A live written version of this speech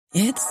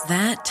It's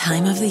that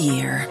time of the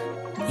year.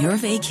 Your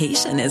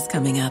vacation is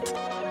coming up.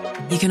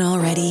 You can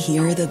already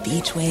hear the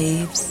beach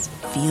waves,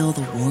 feel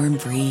the warm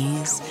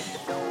breeze,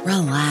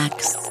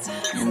 relax,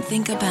 and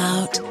think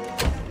about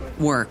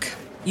work.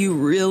 You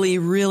really,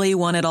 really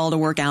want it all to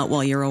work out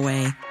while you're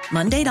away.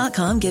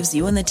 Monday.com gives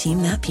you and the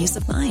team that peace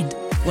of mind.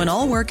 When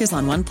all work is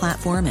on one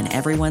platform and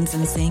everyone's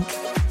in sync,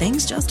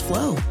 things just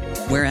flow.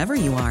 Wherever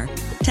you are,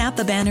 tap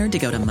the banner to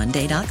go to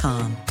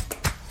Monday.com.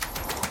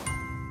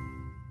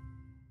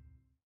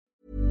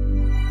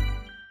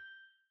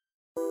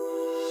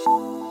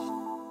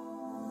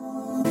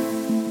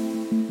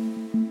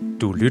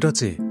 Du lytter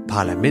til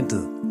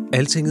Parlamentet,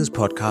 Altingets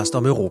podcast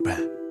om Europa.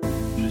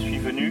 Je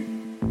suis venu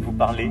vous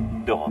parler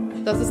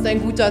d'Europe. Das ist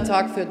ein guter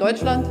Tag für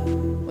Deutschland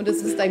und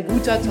es ist ein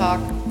guter Tag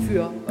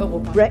für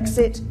Europa.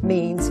 Brexit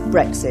means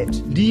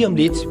Brexit. Lige om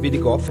lidt vil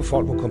det gå op for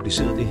folk, hvor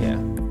kompliceret det her.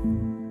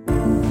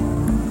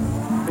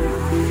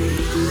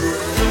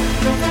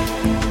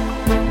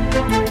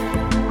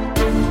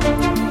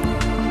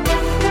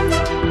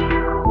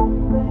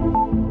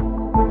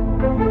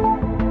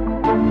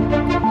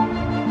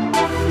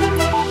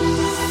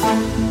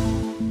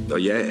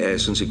 Og jeg er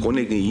sådan set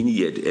grundlæggende enig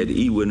i, at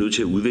EU er nødt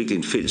til at udvikle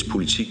en fælles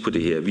politik på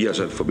det her. Vi har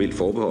så et formelt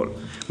forbehold,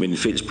 men en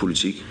fælles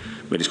politik.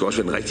 Men det skal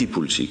også være den rigtige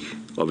politik.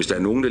 Og hvis der er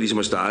nogen, der ligesom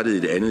har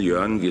startet et andet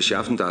hjørne, vi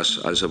schaffen das,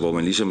 altså hvor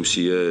man ligesom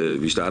siger,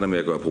 vi starter med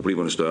at gøre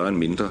problemerne større end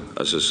mindre,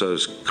 altså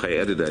så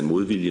kræver det der en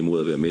modvilje mod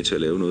at være med til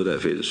at lave noget, der er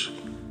fælles.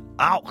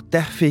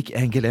 Der fik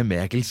Angela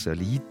Merkel så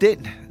lige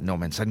den, når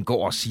man sådan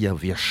går og siger,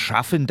 wir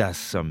schaffen das,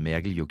 som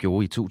Merkel jo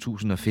gjorde i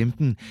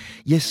 2015,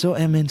 ja, så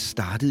er man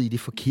startet i det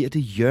forkerte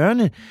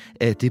hjørne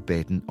af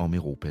debatten om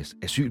Europas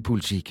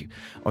asylpolitik.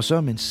 Og så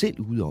er man selv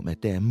ude om, at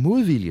der er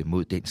modvilje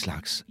mod den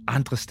slags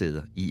andre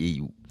steder i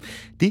EU.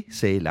 Det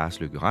sagde Lars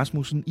Løkke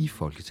Rasmussen i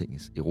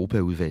Folketingets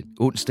Europaudvalg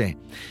onsdag,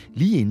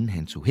 lige inden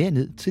han tog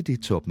herned til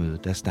det topmøde,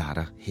 der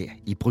starter her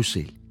i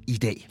Bruxelles i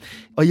dag.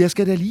 Og jeg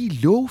skal da lige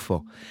love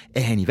for,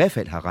 at han i hvert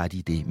fald har ret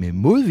i det med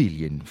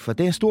modviljen, for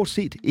der er stort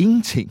set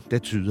ingenting, der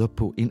tyder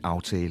på en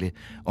aftale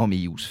om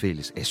EU's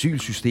fælles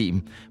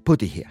asylsystem på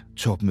det her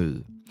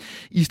topmøde.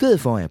 I stedet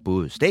for er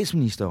både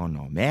statsministeren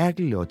og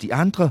Merkel og de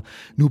andre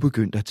nu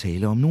begyndt at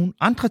tale om nogle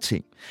andre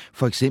ting.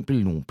 For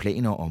eksempel nogle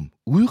planer om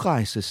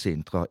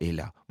udrejsecentre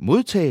eller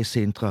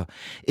modtagecentre,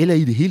 eller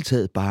i det hele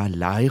taget bare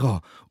lejre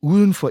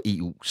uden for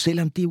EU,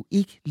 selvom det jo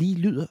ikke lige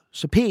lyder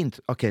så pænt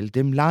at kalde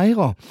dem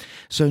lejre.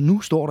 Så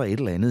nu står der et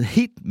eller andet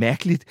helt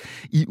mærkeligt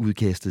i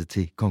udkastet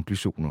til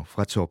konklusioner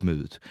fra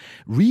topmødet.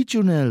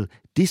 Regional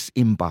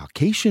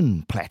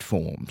Disembarkation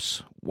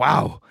Platforms.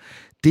 Wow!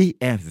 Det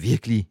er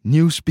virkelig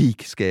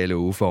newspeak, skal jeg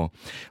love for.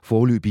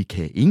 Foreløbig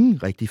kan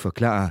ingen rigtig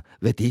forklare,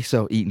 hvad det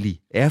så egentlig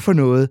er for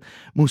noget.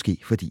 Måske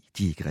fordi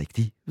de ikke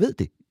rigtig ved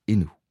det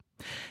endnu.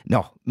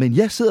 Nå, men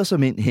jeg sidder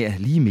som ind her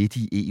lige midt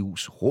i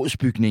EU's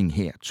rådsbygning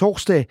her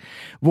torsdag,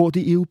 hvor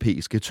det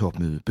europæiske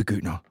topmøde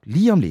begynder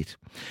lige om lidt.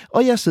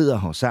 Og jeg sidder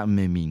her sammen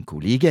med min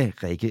kollega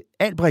Rikke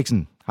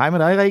Albrechtsen. Hej med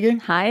dig,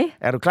 Rikke. Hej.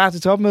 Er du klar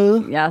til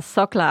topmødet? Jeg er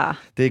så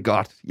klar. Det er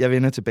godt. Jeg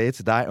vender tilbage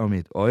til dig om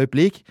et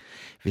øjeblik.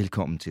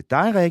 Velkommen til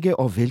dig, Rikke,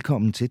 og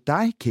velkommen til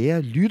dig,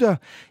 kære lytter.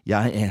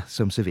 Jeg er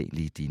som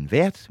sædvanlig din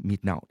vært.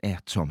 Mit navn er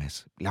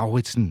Thomas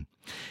Lauritsen.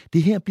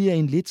 Det her bliver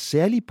en lidt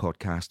særlig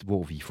podcast,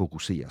 hvor vi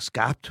fokuserer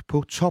skarpt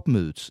på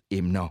topmødets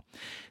emner.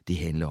 Det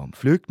handler om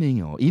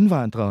flygtninge og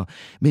indvandrere,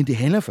 men det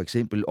handler for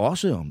eksempel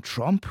også om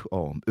Trump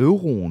og om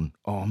euroen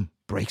og om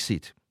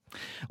Brexit.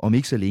 Om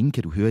ikke så længe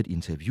kan du høre et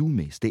interview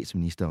med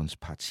statsministerens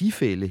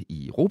partifælle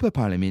i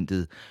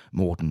Europaparlamentet,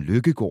 Morten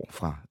Løkkegaard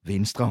fra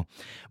Venstre,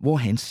 hvor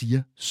han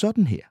siger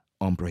sådan her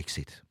om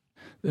Brexit.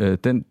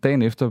 Den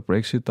dagen efter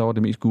Brexit, der var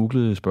det mest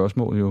googlede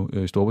spørgsmål jo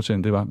i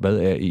Storbritannien, det var, hvad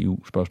er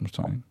EU?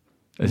 Spørgsmålstegn.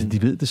 Altså,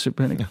 de ved det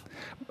simpelthen ikke.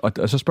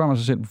 Og så spørger man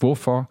sig selv,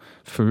 hvorfor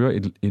fører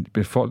en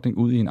befolkning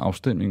ud i en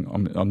afstemning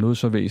om noget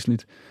så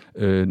væsentligt,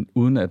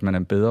 uden at man er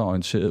bedre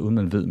orienteret, uden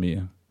man ved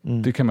mere.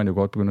 Det kan man jo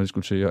godt begynde at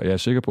diskutere, og jeg er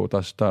sikker på,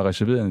 at der er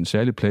reserveret en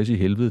særlig plads i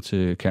helvede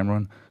til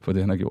Cameron for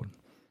det, han har gjort.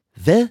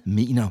 Hvad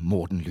mener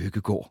Morten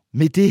Løkkegaard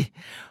med det?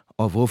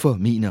 Og hvorfor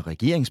mener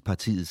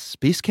regeringspartiets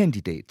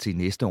spidskandidat til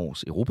næste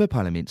års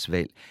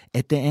Europaparlamentsvalg,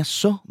 at der er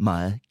så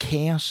meget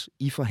kaos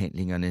i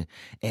forhandlingerne,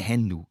 at han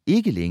nu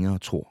ikke længere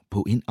tror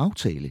på en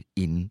aftale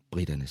inden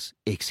britternes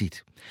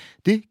exit?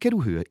 Det kan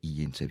du høre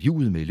i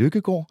interviewet med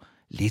Løkkegaard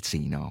lidt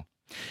senere.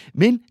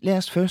 Men lad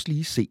os først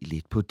lige se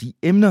lidt på de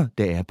emner,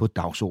 der er på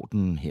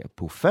dagsordenen her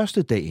på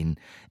første dagen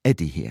af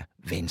det her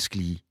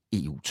vanskelige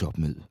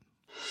EU-topmøde.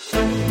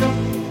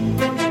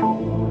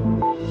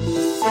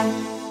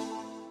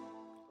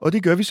 Og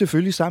det gør vi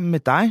selvfølgelig sammen med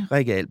dig,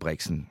 Rikke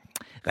Albrechtsen.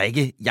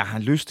 Rikke, jeg har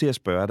lyst til at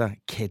spørge dig,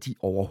 kan de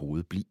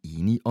overhovedet blive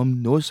enige om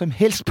noget som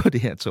helst på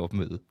det her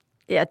topmøde?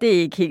 Ja, det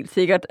er ikke helt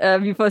sikkert.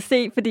 Vi får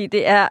se, fordi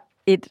det er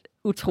et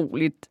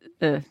utroligt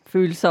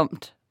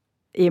følsomt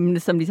emne,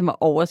 som ligesom har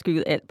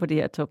overskygget alt på det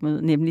her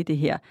topmøde, nemlig det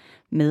her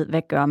med,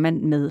 hvad gør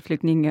man med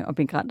flygtninge og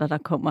migranter, der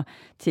kommer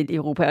til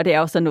Europa. Og det er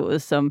jo så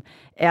noget, som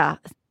er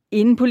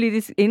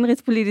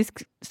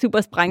indrigspolitisk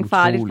super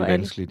sprængfarligt for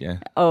alle. Ja.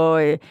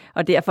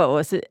 Og derfor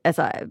også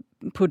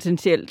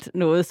potentielt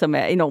noget, som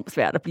er enormt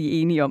svært at blive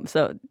enige om.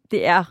 Så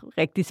det er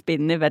rigtig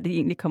spændende, hvad det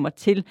egentlig kommer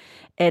til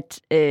at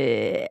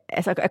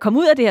komme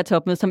ud af det her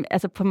topmøde, som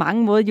på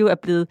mange måder jo er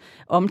blevet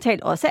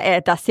omtalt også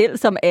af dig selv,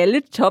 som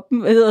alle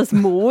topmøders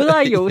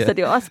moder jo. Ja. Så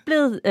det er også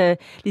blevet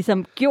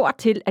ligesom gjort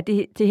til, at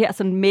det her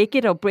sådan make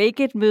it or break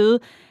it møde.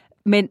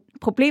 Men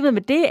problemet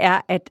med det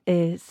er, at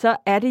så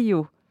er det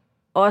jo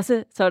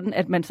også sådan,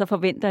 at man så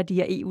forventer, at de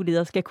her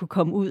EU-ledere skal kunne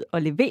komme ud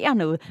og levere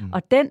noget.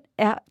 Og den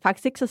er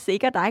faktisk ikke så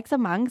sikker. Der er ikke så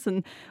mange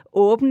sådan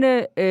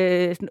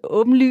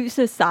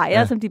åbenlyse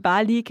sejre, som de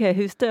bare lige kan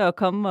høste og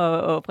komme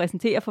og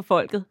præsentere for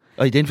folket.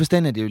 Og i den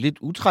forstand er det jo lidt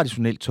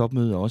utraditionelt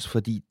topmøde også,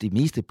 fordi det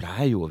meste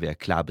plejer jo at være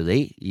klappet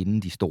af inden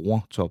de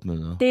store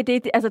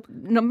topmøder.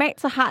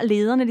 Normalt så har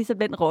lederne ligesom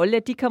den rolle,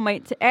 at de kommer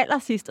ind til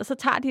allersidst, og så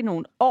tager de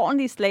nogle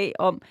ordentlige slag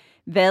om,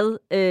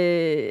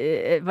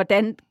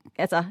 hvordan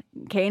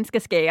kagen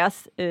skal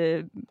skæres.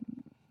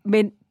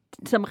 Men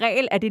som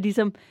regel er det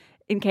ligesom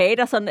en kage,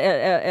 der sådan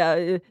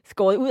er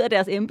skåret ud af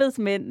deres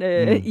embedsmænd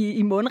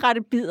i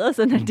mundrette bidder,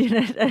 sådan at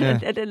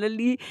den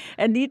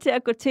er lige til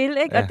at gå til.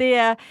 Ikke? Ja. Og det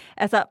er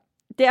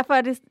derfor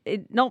er det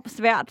enormt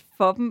svært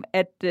for dem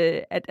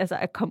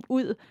at komme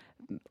ud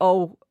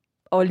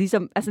og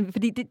ligesom,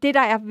 fordi det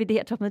der er ved det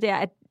her topmøde, det er,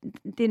 at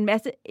det er en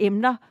masse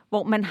emner,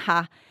 hvor man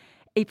har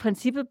i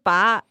princippet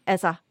bare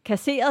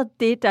kasseret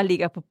det, der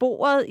ligger på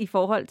bordet i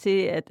forhold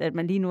til, at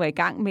man lige nu er i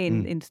gang med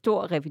en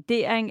stor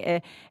revidering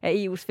af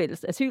EU's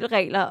fælles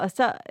asylregler, og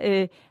så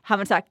har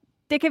man sagt,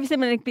 det kan vi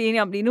simpelthen ikke blive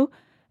enige om lige nu.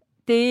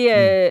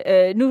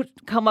 Nu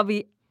kommer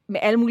vi med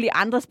alle mulige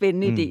andre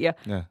spændende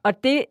idéer. Ja.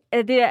 Og det er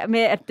det der med,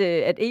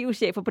 at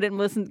EU-chefer på den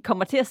måde sådan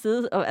kommer til at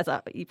sidde og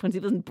i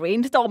princippet sådan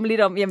brainstorme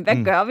lidt om, jamen,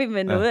 hvad gør vi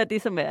med noget af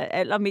det, som er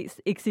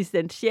allermest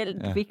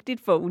eksistentielt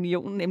vigtigt for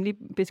unionen, nemlig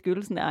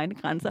beskyttelsen af egne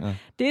grænser. Ja.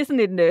 Det er sådan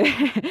en...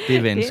 det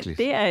er vanskeligt.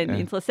 Det er en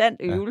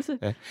interessant øvelse.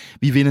 Ja.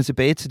 Vi vender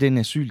tilbage til den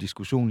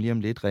asyldiskussion lige om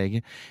lidt,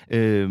 Rikke.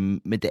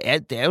 Men det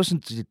er jo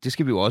sådan, det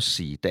skal vi jo også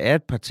sige, der er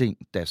et par ting,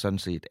 der sådan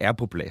set er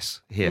på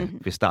plads her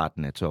ved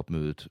starten af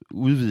topmødet.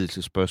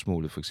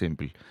 Udvidelsesspørgsmålet for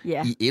eksempel.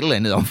 Ja. I et eller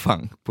andet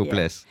omfang på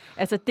plads.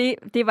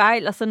 Det var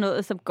ellers sådan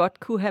noget, som godt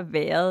kunne have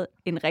været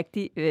en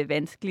rigtig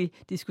vanskelig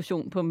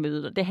diskussion på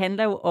mødet. Det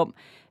handler jo om,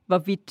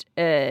 hvorvidt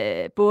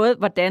både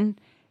hvordan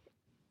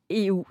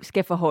EU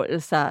skal forholde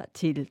sig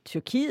til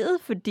Tyrkiet,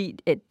 fordi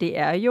det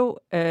er jo,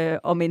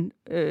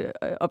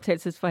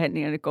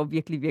 optagelsesforhandlingerne går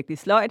virkelig, virkelig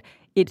sløjt,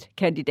 et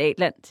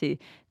kandidatland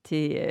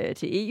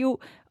til EU.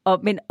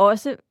 Men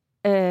også,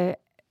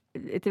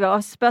 det var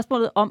også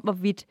spørgsmålet om,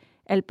 hvorvidt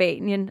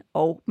Albanien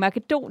og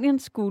Makedonien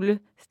skulle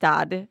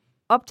starte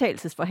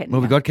optagelsesforhandlinger.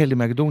 Må vi godt kalde det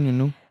Makedonien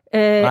nu?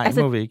 Nej,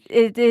 må vi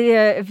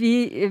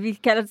ikke. Vi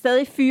kalder det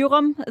stadig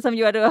Fyrom, som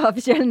jo er det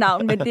officielle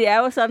navn, men det er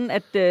jo sådan,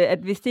 at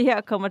hvis det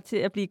her kommer til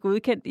at blive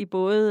godkendt i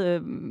både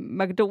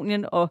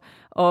Makedonien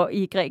og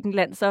i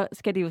Grækenland, så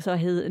skal det jo så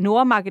hedde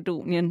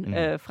Nordmakedonien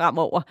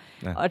fremover.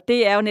 Ja. Og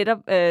det er jo netop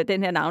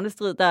den her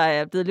navnestrid, der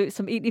er blevet løst,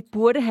 som egentlig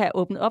burde have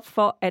åbnet op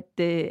for,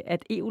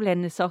 at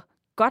EU-landene så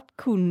godt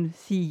kunne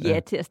sige ja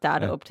til at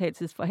starte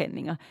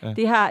optagelsesforhandlinger. Ja.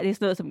 Det er sådan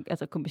noget,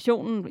 som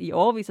kommissionen i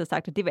årevis har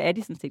sagt, at det er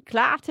de sådan set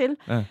klar til.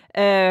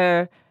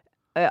 Ja.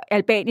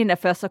 Albanien er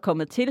først så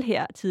kommet til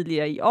her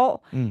tidligere i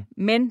år,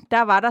 men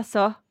der var der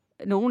så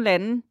nogle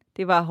lande,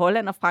 det var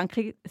Holland og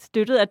Frankrig,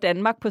 støttet af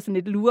Danmark på sådan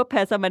et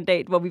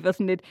lurepassermandat, hvor vi var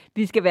sådan lidt,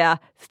 vi skal være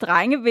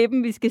strenge ved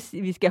dem,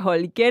 vi skal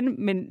holde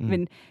igen,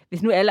 men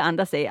hvis nu alle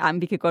andre sagde,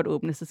 at vi kan godt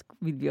åbne, så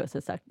ville vi også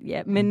have sagt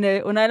ja. Men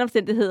under alle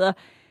omstændigheder,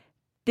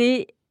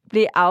 det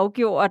blev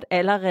afgjort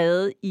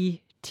allerede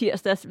i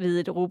tirsdags ved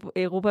et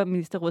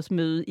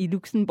Europaministerrådsmøde i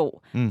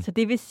Luxembourg. Så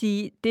det vil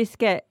sige, det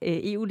skal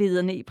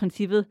EU-lederne i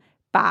princippet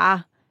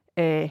bare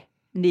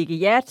nikke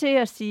ja til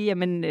og sige,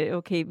 jamen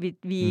okay,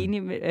 vi er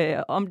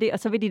enige om det, og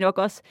så vil de nok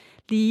også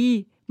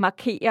lige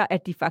markere,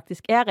 at de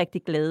faktisk er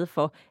rigtig glade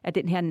for, at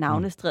den her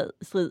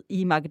navnestrid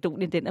i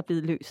Makedonien, den er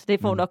blevet løst.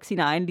 Det får nok sin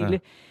egen lille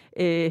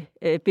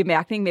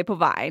bemærkning med på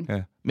vejen.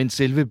 Ja. Men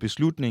selve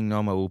beslutningen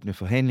om at åbne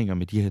forhandlinger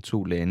med de her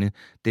to lande,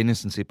 den er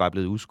sådan set bare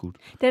blevet udskudt?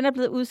 Den er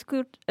blevet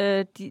udskudt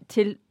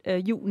til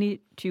juni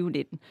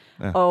 2019.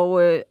 Ja.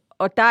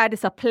 Og der er det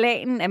så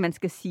planen, at man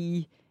skal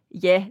sige,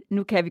 ja,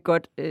 nu kan vi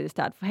godt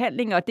starte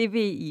forhandlinger, og det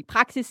vil i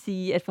praksis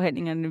sige, at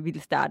forhandlingerne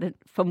ville starte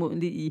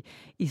formodentlig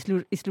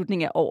i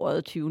slutningen af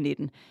året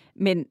 2019.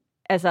 Men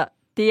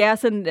det er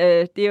sådan,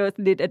 det er jo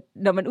sådan lidt, at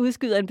når man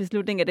udskyder en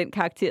beslutning af den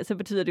karakter, så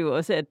betyder det jo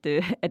også,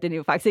 at den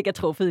jo faktisk ikke er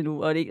truffet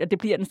endnu, og det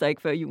bliver den så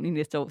ikke før juni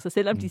næste år. Så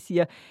selvom de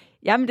siger,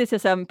 jamen det ser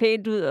sammen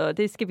pænt ud, og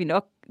det skal vi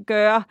nok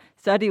gøre,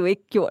 så er det jo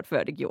ikke gjort,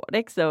 før det er gjort.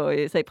 Ikke?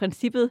 Så i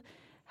princippet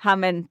har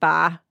man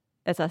bare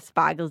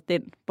sparket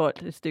den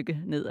bold et stykke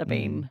ned ad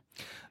banen.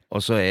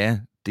 Og så er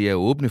det at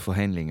åbne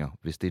forhandlinger,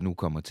 hvis det nu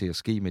kommer til at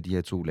ske med de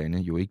her to lande,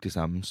 jo ikke det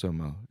samme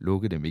som at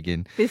lukke dem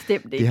igen.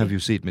 Bestemt ikke. Det har vi jo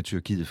set med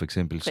Tyrkiet for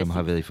eksempel, som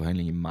har været i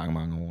forhandling i mange,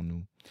 mange år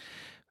nu.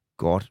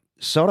 Godt.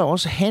 Så er der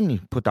også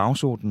handel på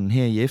dagsordenen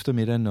her i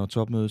eftermiddag, når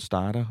topmødet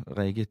starter,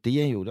 Rikke.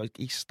 Det er jo et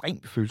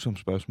ekstremt følsomt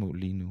spørgsmål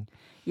lige nu.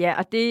 Ja,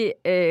 og det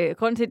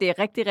grunden til, at det er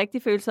rigtig,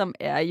 rigtig følsomt,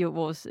 er jo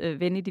vores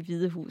ven i Det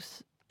Hvide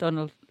Hus,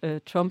 Donald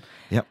Trump.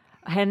 Ja.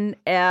 Han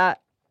er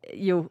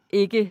jo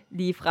ikke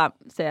ligefrem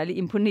særlig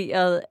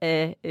imponeret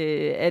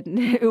af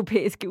den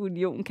europæiske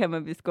union, kan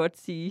man vist godt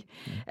sige.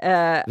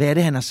 Hvad er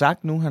det, han har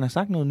sagt nu? Han har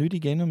sagt noget nyt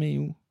igen om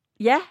EU.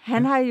 Ja,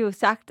 han har jo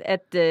sagt,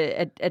 at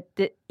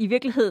i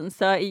virkeligheden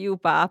så er EU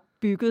bare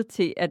bygget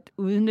til at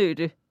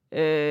udnytte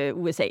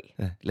USA.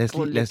 Ja,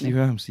 lad os lige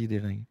høre ham sige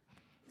det, Rikke.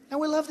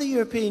 And we love the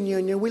European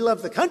Union. We love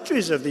the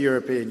countries of the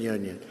European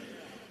Union.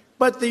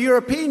 But the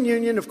European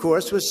Union, of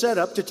course, was set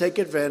up to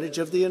take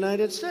advantage of the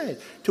United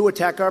States, to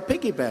attack our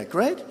piggy bank,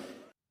 right?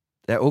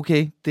 Ja,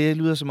 okay. Det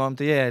lyder som om,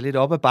 det er lidt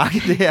op ad bakke,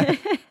 det her.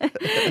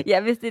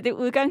 Ja, hvis det er det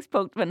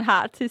udgangspunkt, man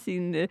har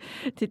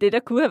til det, der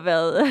kunne have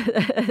været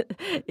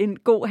en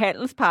god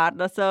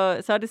handelspartner,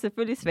 så er det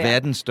selvfølgelig svært. Hvad er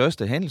den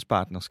største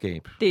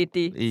handelspartnerskab? Det er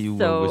det.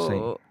 EU og USA.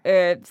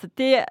 Så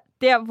det er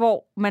der,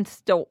 hvor man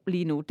står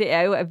lige nu. Det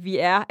er jo, at vi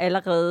er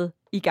allerede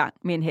i gang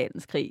med en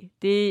handelskrig.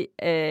 Det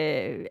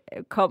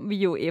kom vi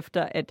jo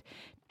efter, at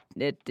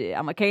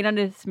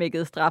amerikanerne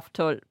smækkede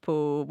straftold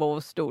på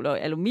vores stål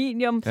og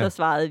aluminium, så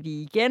svarede vi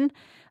igen.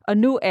 Og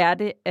nu er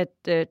det,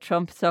 at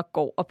Trump så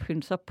går og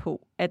pynser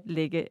på at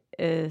lægge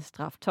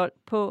straftold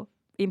på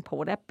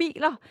import af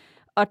biler.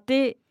 Og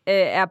det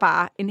er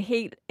bare en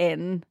helt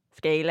anden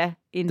skala,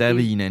 end der er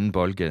vi i en anden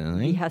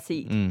boldgade, ikke? Vi har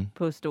set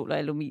på stål og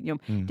aluminium.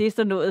 Det er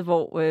så noget,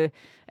 hvor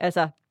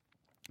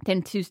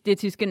det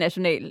tyske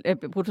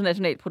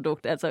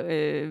bruttonationalprodukt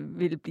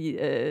vil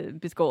blive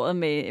beskåret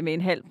med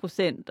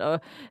 0,5%,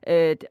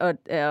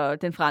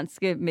 og den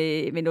franske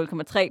med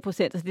 0,3%.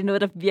 Altså det er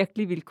noget, der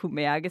virkelig vil kunne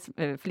mærkes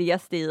flere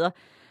steder.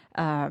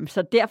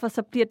 Så derfor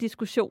så bliver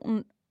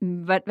diskussionen,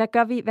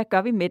 hvad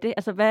gør vi med det?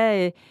 Altså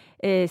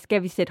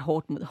skal vi sætte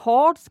hårdt mod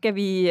hårdt? Skal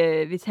vi,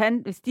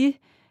 hvis de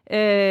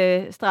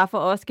straffer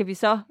os, skal vi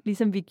så,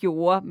 ligesom vi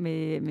gjorde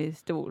med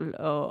stål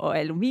og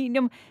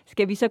aluminium,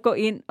 skal vi så gå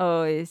ind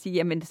og sige,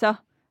 jamen så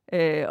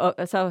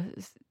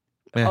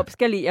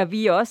opskalerer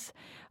vi også.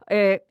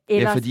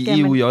 Eller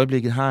fordi EU i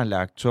øjeblikket har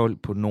lagt told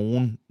på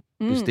nogle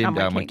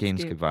bestemte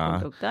amerikanske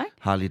varer.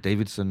 Harley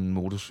Davidson,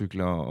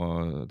 motorcykler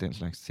og den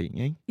slags ting,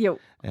 ikke? Jo.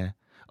 Ja.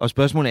 Og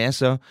spørgsmålet er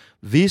så,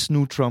 hvis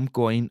nu Trump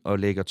går ind og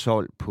lægger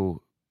told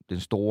på den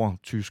store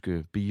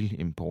tyske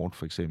bilimport,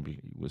 for eksempel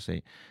i USA,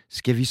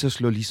 skal vi så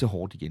slå lige så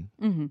hårdt igen?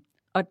 Mm-hmm.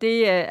 Og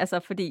det er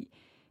fordi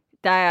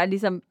der er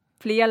ligesom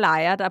flere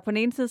lejre. Der på den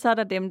ene side, så er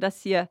der dem, der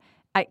siger,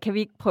 kan vi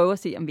ikke prøve at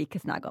se, om vi ikke kan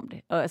snakke om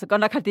det? Og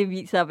godt nok har det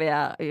vist sig at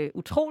være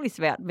utrolig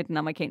svært med den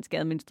amerikanske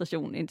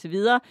administration indtil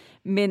videre,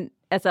 men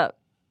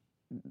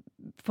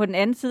på den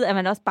anden side er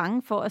man også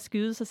bange for at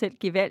skyde sig selv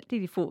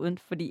gevaldigt i foden,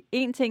 fordi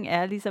en ting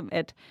er ligesom,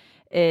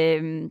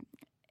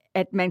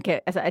 at man kan,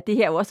 at det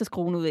her jo også er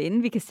skruen ud af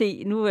enden. Vi kan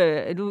se,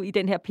 nu i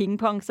den her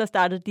pingpong, så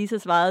startede de, så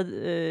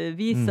svarede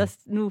vi, så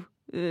nu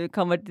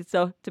kommer det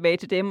så tilbage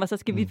til dem, og så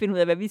skal vi finde ud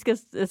af, hvad vi skal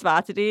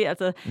svare til det.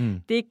 Altså,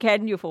 det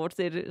kan jo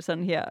fortsætte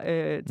sådan her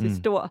til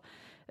stor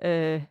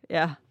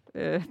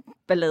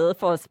ballade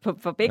for os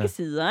på begge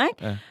sider,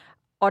 ikke? Ja.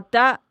 Og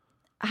der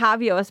har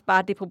vi også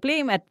bare det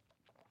problem, at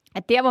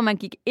der, hvor man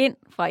gik ind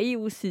fra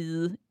EU's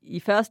side i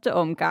første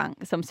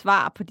omgang som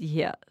svar på de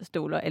her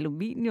stål- og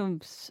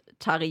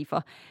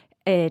aluminiumstariffer,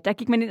 der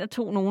gik man ind og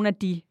tog nogle af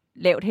de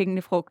lavt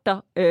hængende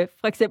frugter,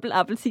 for eksempel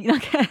appelsiner.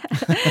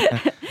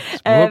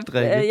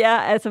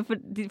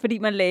 Fordi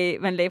man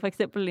lagde for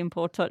eksempel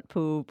importtold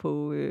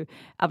på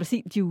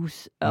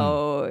appelsinjuice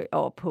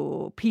og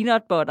på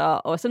peanut butter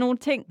og sådan nogle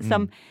ting,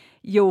 som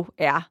jo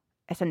er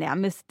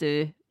nærmest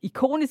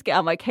ikoniske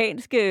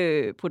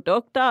amerikanske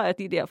produkter, af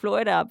de der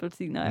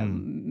Florida-appelsiner er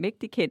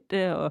mægtig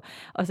kendte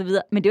og så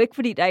videre. Men det er jo ikke,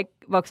 fordi der ikke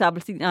vokser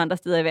appelsiner andre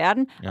steder i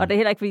verden, og det er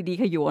heller ikke, fordi de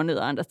ikke har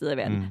jordnødder andre steder i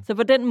verden. Så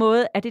på den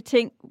måde er det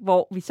ting,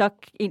 hvor vi så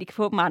egentlig kan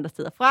få dem andre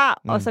steder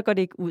fra, og så går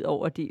det ikke ud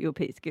over de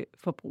europæiske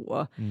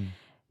forbrugere.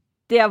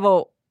 Der,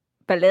 hvor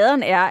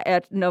balladen er,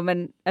 at når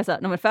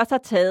man først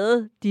har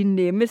taget de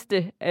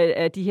nemmeste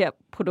af de her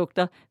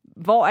produkter,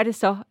 hvor er det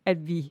så,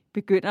 at vi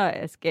begynder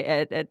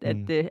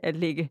at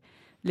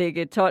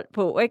lægge told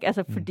på, ikke?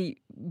 Altså, fordi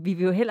vi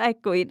vil jo heller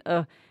ikke gå ind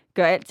og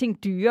gøre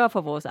alting dyrere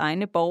for vores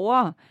egne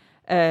borgere,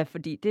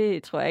 fordi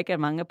det tror jeg ikke, at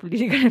mange af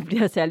politikerne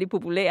bliver særlig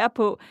populære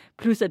på,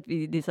 plus at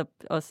vi ligesom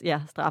også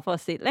straffer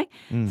os selv, ikke?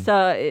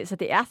 Så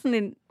det er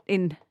sådan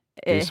en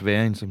det er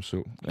sværere end som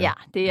så. Ja,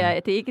 det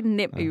er ikke en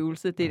nem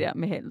øvelse, det der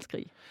med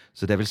handelskrig.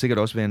 Så der vil sikkert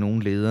også være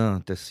nogle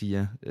ledere, der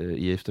siger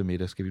i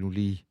eftermiddag, skal vi nu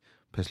lige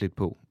passe lidt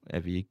på,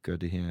 at vi ikke gør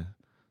det her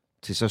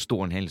til så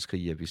stor en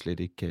handelskrig, at vi slet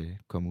ikke kan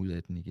komme ud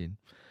af den igen.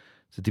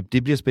 Så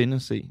det bliver spændende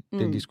at se,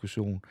 den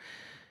diskussion.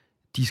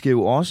 De skal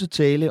jo også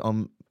tale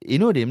om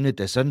endnu et emne,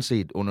 der sådan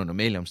set under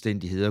normale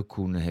omstændigheder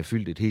kunne have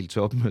fyldt et helt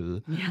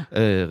topmøde,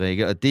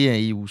 Rikke, og det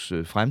er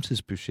EU's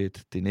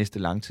fremtidsbudget, det næste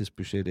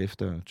langtidsbudget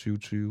efter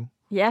 2020.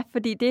 Ja,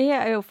 fordi det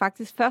her er jo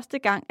faktisk første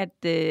gang,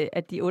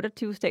 at de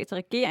 28 stats- og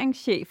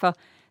regeringschefer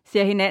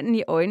ser hinanden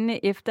i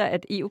øjnene efter,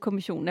 at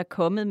EU-kommissionen er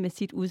kommet med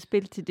sit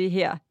udspil til det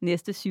her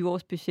næste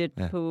 7-årsbudget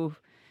på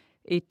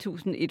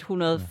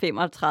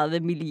 1.135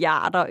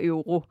 milliarder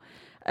euro.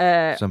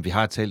 Som vi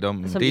har talt om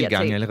en del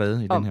gange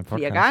allerede i den her podcast.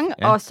 Flere gange,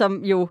 og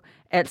som jo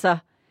altså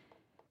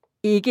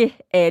ikke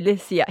alle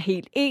ser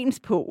helt ens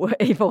på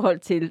i forhold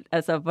til,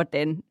 altså,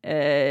 hvordan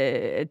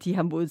de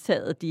har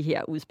modtaget de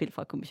her udspil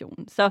fra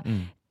kommissionen. Så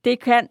det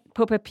kan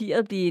på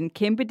papiret blive en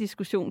kæmpe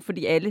diskussion,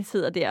 fordi alle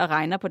sidder der og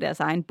regner på deres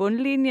egen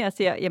bundlinje og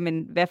ser,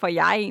 jamen, hvad får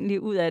jeg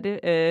egentlig ud af det,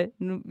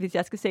 nu, hvis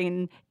jeg skal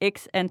sende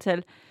x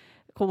antal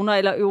kroner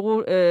eller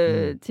euro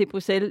til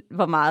Bruxelles,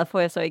 hvor meget får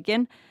jeg så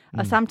igen?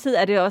 Og samtidig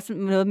er det også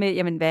noget med,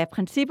 jamen, hvad er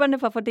principperne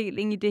for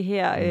fordeling i det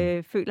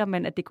her? Føler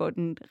man, at det går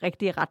den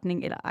rigtige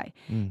retning eller ej?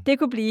 Det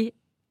kunne blive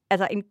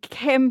altså en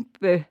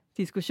kæmpe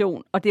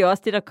diskussion, og det er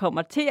også det, der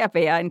kommer til at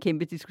være en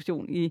kæmpe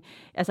diskussion i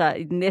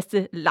den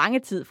næste lange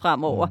tid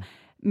fremover.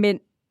 Men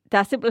der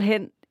er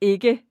simpelthen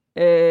ikke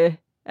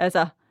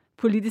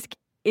politisk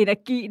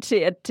energi til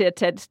at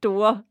tage det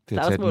store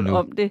slagsmål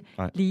om det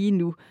lige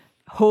nu.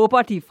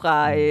 Håber de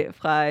fra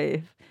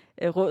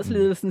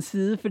rådsledelsens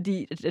side,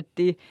 fordi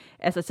det,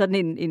 altså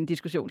sådan en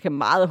diskussion kan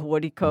meget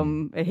hurtigt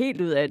komme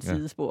helt ud af et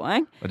sidespor.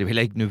 Ikke? Og det er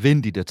heller ikke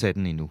nødvendigt at tage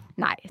den endnu.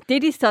 Nej,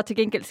 det de så til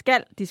gengæld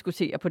skal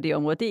diskutere på det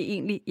område, det er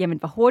egentlig, jamen,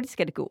 hvor hurtigt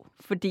skal det gå?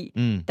 Fordi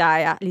der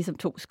er ligesom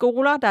 2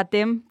 skoler, der er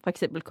dem, for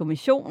eksempel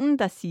kommissionen,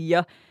 der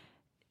siger,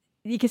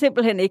 I kan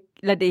simpelthen ikke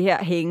lade det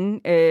her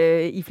hænge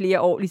i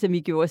flere år, ligesom I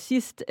gjorde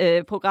sidst.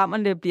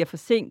 Programmerne bliver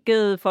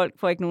forsinket, folk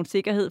får ikke nogen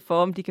sikkerhed for,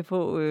 om de kan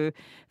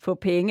få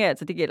penge.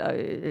 Altså det gælder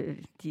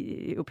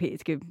de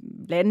europæiske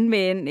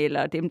landmænd,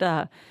 eller dem,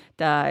 der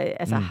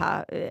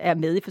er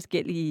med i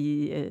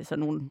forskellige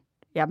sådan nogle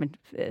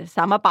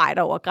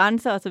samarbejder over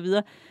grænser osv.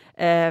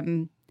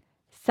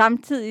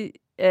 Samtidig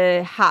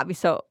har vi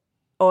så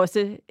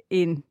også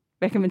en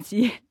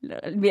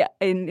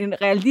en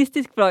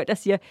realistisk fløj, der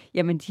siger,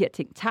 jamen de her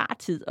ting tager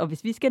tid, og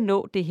hvis vi skal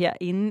nå det her,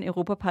 inden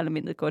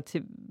Europaparlamentet går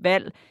til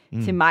valg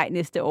til maj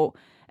næste år,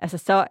 altså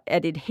så er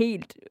det et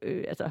helt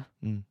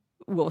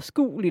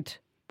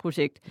uoverskueligt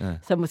projekt. Ja.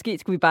 Så måske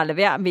skulle vi bare lade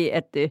være med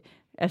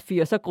at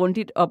fyre så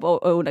grundigt op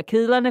og under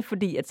kedlerne,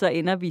 fordi at så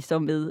ender vi så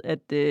med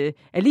at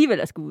alligevel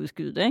at skulle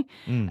udskyde det. Ikke?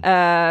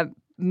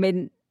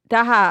 Men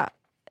der har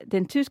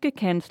den tyske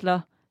kansler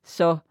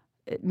så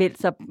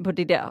meldt sig på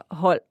det der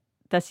hold,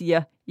 der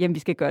siger, jamen vi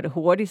skal gøre det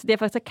hurtigt. Så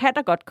derfor så kan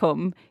der godt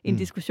komme en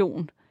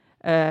diskussion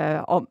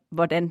om,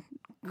 hvordan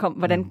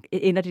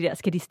ender det der.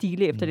 Skal de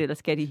stile efter det, eller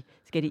skal de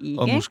ikke?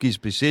 Og måske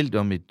specielt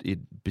om et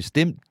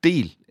bestemt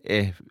del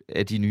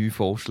af de nye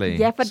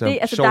forslag, for som det,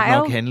 altså, sjovt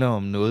nok jo handler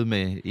om noget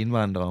med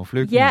indvandrere og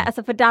flygtninge. Ja,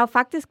 altså for der er jo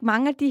faktisk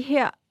mange af de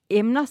her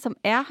emner, som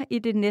er i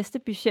det næste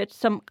budget,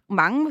 som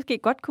mange måske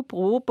godt kunne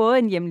bruge, både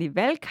en hjemlig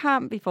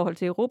valgkamp i forhold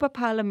til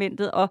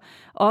Europaparlamentet,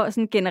 og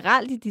sådan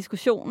generelt i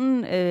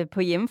diskussionen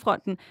på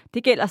hjemmefronten.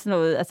 Det gælder sådan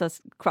noget,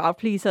 altså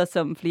crowdpleaser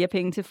som flere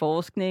penge til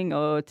forskning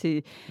og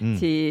til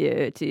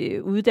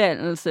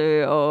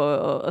uddannelse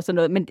og sådan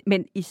noget.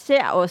 Men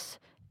især også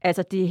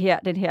altså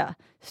den her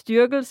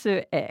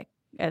styrkelse af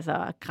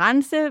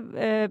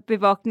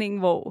grænsebevogtning,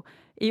 hvor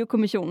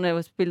EU-kommissionen er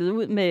jo spillet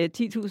ud med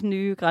 10.000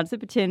 nye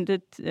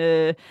grænsebetjente,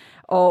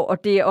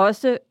 og det er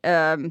også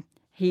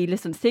hele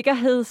sådan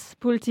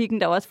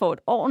sikkerhedspolitikken, der også får et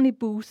ordentligt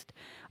boost.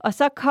 Og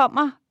så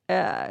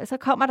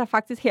kommer der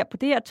faktisk her på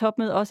det her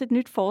topmøde også et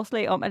nyt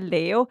forslag om at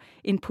lave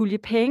en pulje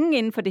penge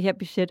inden for det her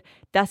budget,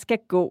 der skal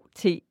gå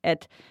til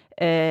at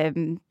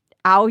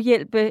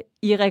afhjælpe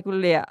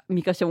irregulær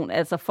migration,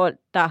 altså folk,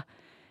 der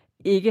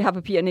ikke har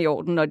papirerne i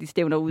orden, når de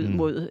stævner ud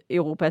mod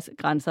Europas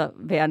grænser,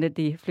 værende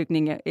de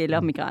flygtninge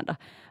eller migranter.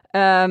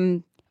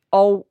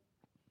 Og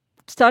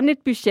sådan et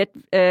budget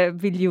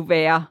vil jo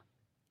være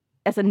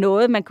altså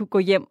noget, man kunne gå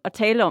hjem og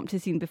tale om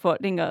til sine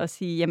befolkninger og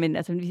sige, jamen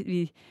altså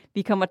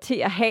vi kommer til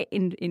at have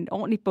en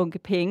ordentlig bunke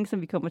penge,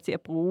 som vi kommer til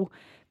at bruge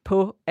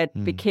på at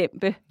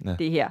bekæmpe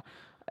det her.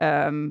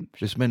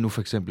 Hvis man nu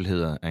for eksempel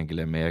hedder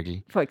Angela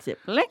Merkel, for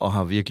eksempel, ikke? Og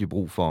har virkelig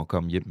brug for at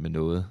komme hjem med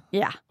noget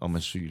om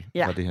asyl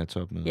fra det her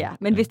topmøde. Ja,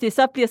 men hvis det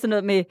så bliver sådan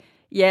noget med,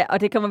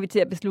 og det kommer vi til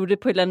at beslutte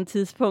på et eller andet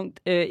tidspunkt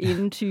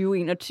inden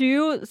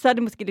 2021, så er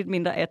det måske lidt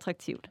mindre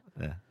attraktivt.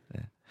 Ja.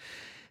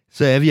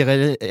 Så er vi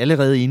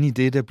allerede inde i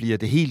det, der bliver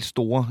det helt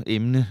store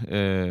emne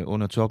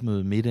under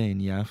topmødet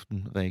middagen i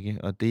aften, Rikke,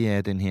 og det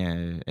er den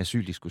her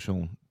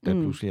asyldiskussion, der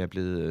pludselig er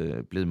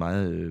blevet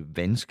meget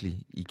vanskelig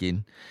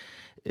igen.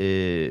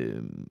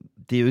 Det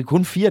er jo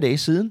kun 4 dage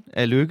siden,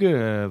 at Løkke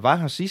var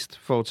her sidst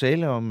for at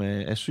tale om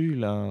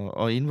asyl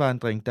og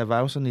indvandring. Der var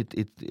jo sådan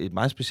et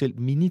meget specielt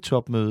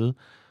mini-topmøde,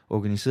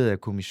 organiseret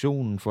af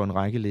kommissionen for en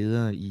række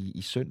ledere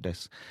i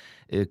søndags.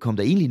 Kom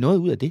der egentlig noget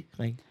ud af det,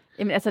 Rikke?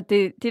 Jamen altså,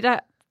 det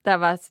der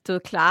var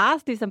stået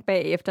klarest ligesom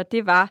bagefter,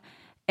 det var,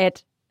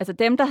 at altså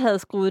dem, der havde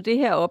skruet det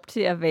her op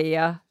til at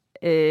være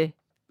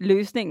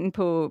løsningen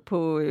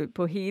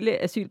på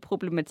hele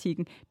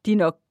asylproblematikken, de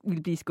nok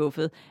ville blive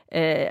skuffet.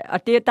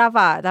 Og der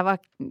var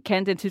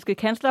den tyske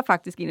kansler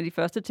faktisk en af de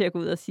første til at gå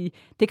ud og sige,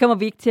 det kommer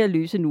vi ikke til at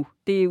løse nu.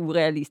 Det er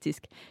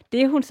urealistisk.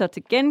 Det hun så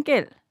til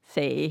gengæld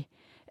sagde,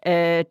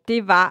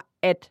 det var,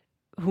 at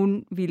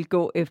hun ville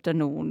gå efter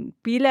nogle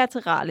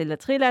bilaterale eller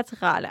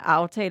trilaterale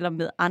aftaler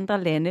med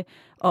andre lande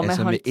om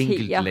altså at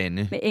håndtere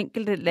med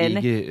enkelte lande.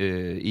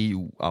 Ikke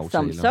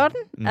EU-aftaler. Som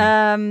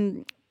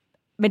sådan.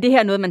 Men det her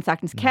er noget, man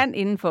sagtens kan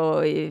inden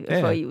for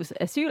EU's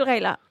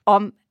asylregler,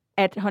 om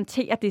at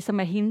håndtere det, som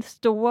er hendes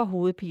store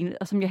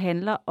hovedpine, og som jo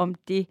handler om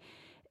det,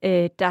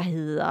 der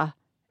hedder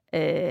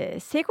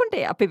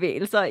sekundære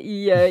bevægelser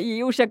i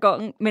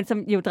EU-jargonen, men som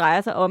jo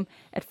drejer sig om,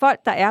 at folk,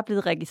 der er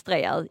blevet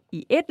registreret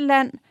i et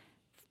land,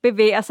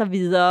 bevæger sig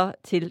videre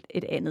til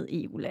et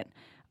andet EU-land.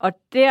 Og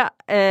det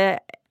er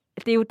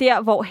jo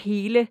der, hvor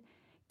hele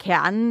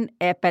kernen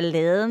af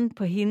balladen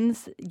på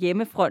hendes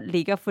hjemmefront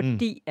ligger,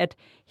 fordi at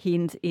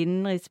hendes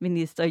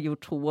indenrigsminister jo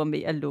truer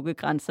med at lukke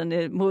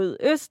grænserne mod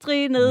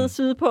Østrig nede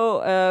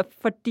sydpå,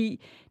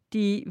 fordi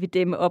de vil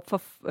dæmme op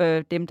for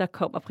dem, der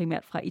kommer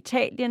primært fra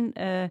Italien,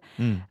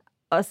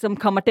 og som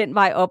kommer den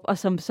vej op, og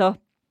som så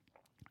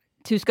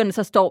tyskerne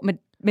så står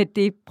med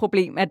det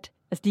problem, at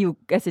de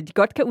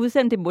godt kan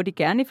udsende, det må de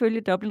gerne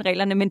ifølge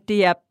Dublin-reglerne, men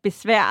det er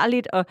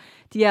besværligt, og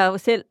de har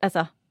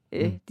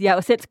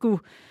jo selv skulle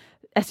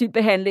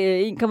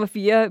asylbehandle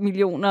 1,4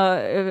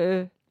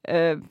 millioner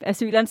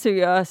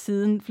asylansøgere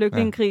siden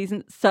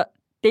flygtningekrisen, så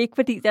det er ikke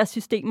fordi deres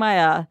systemer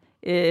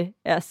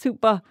er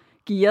super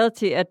gearet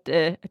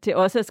til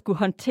også at skulle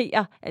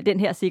håndtere den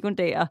her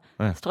sekundære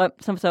strøm,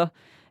 som så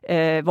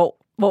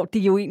hvor de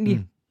jo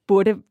egentlig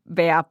burde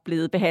være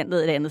blevet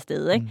behandlet et andet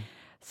sted, ikke?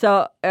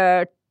 Så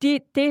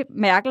det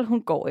Merkel,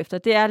 hun går efter,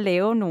 det er at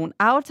lave nogle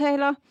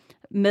aftaler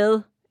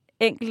med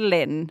enkelte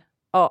lande.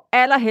 Og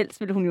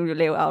allerhelst vil hun jo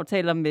lave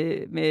aftaler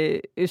med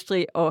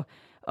Østrig og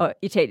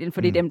Italien,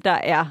 for det er dem, der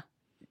er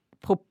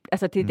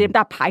dem, der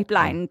er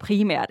pipelinen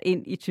primært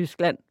ind i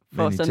Tyskland.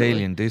 For men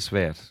Italien, det er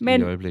svært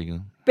i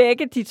øjeblikket.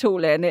 Begge de to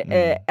lande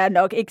er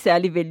nok ikke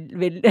særlig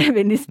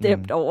venligt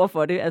stemt over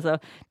for det. Altså,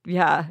 vi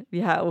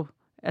har jo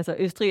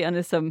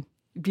østrigerne, som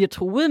bliver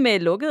truet med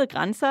lukkede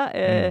grænser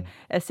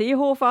af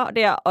Seehofer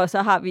der, og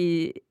så har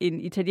vi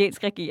en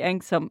italiensk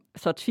regering, som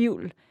så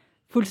tvivl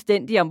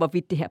fuldstændig om,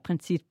 hvorvidt det her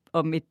princip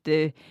om at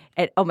det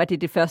er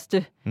det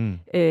første,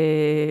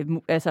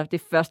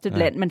 det første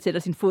land, man sætter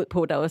sin fod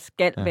på, der også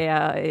skal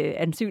være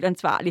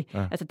asylansvarlig.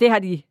 Altså det har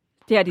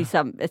de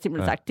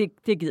simpelthen sagt,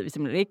 det gider vi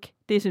simpelthen ikke.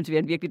 Det synes vi er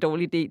en virkelig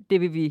dårlig idé.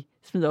 Det vil vi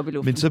smide op i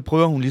luften. Men så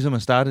prøver hun ligesom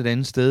at starte et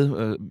andet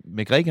sted,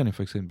 med grækerne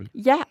for eksempel.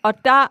 Ja, og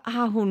der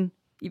har hun,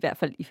 i hvert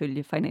fald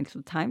ifølge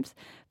Financial Times,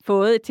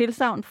 fået et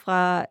tilsagn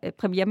fra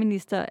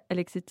premierminister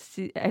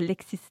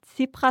Alexis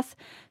Tsipras,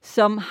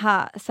 som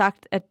har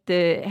sagt, at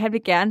han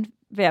vil gerne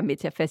være med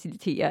til at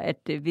facilitere,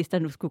 at hvis der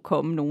nu skulle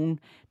komme nogen,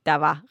 der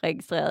var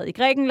registreret i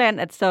Grækenland,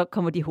 at så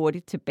kommer de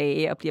hurtigt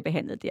tilbage og bliver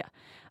behandlet der.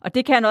 Og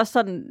det kan han også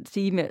sådan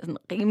sige med sådan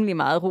rimelig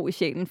meget ro i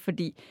sjælen,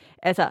 fordi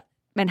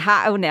man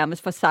har jo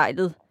nærmest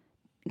forsejlet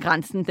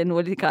den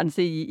nordlige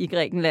grænse i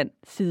Grækenland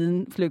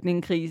siden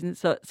flygtningekrisen,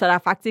 så der er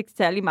faktisk ikke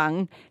særlig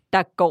mange,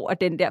 der går af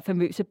den der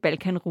famøse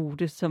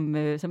Balkanrute, som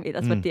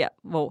ellers var der,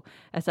 hvor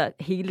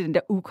hele den der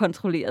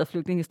ukontrollerede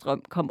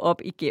flygtningestrøm kom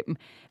op igennem.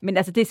 Men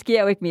det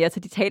sker jo ikke mere, så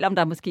de taler om,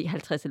 der er måske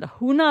 50 eller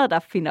 100, der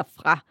finder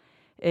fra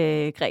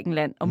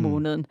Grækenland om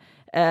måneden.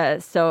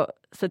 Så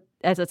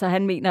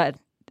han mener, at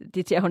det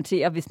er til at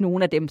håndtere, hvis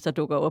nogen af dem så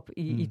dukker op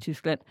i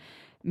Tyskland.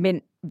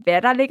 Men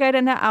hvad der ligger i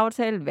den her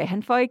aftale, hvad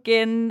han får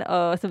igen,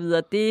 og så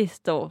videre, det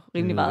står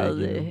rimelig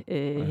meget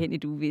hen i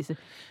det uvisse.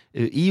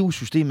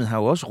 EU-systemet har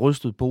jo også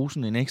rystet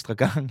posen en ekstra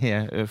gang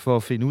her, for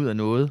at finde ud af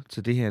noget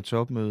til det her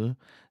topmøde.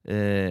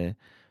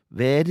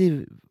 Hvad er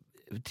det,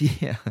 de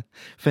her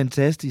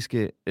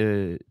fantastiske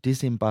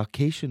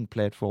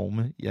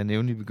disembarkation-platforme, jeg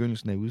nævnte i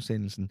begyndelsen af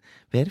udsendelsen,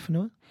 hvad er det for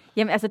noget?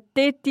 Jamen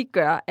det de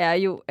gør, er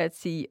jo at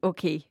sige,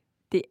 okay,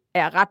 det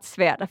er ret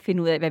svært at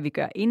finde ud af, hvad vi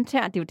gør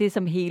internt. Det er jo det,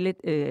 som hele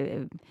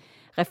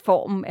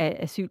reformen af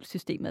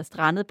asylsystemet er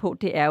strandet på.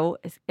 Det er jo,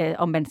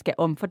 om man skal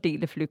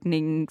omfordele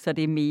flygtningen, så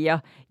det er mere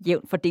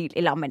jævnt fordelt,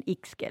 eller om man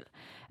ikke skal.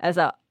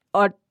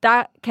 Og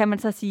der kan man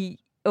så sige,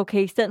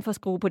 okay, i stedet for at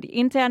skrue på de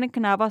interne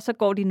knapper, så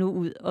går de nu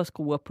ud og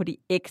skruer på de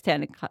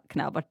eksterne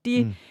knapper.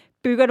 De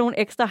bygger nogle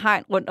ekstra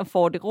hegn rundt om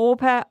Fort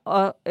Europa,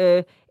 og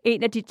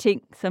en af de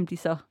ting, som de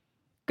så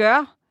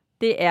gør,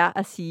 det er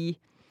at sige,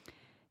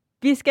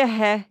 vi skal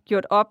have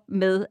gjort op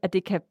med, at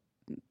det kan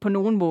på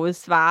nogen måde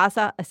svare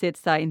sig at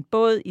sætte sig i en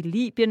båd i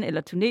Libyen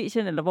eller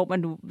Tunesien, eller hvor man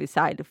nu vil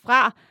sejle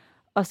fra,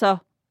 og så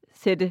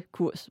sætte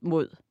kurs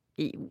mod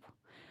EU.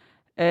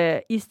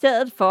 I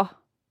stedet for,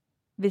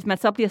 hvis man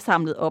så bliver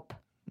samlet op,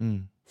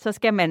 så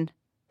skal man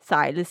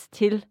sejles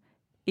til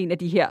en af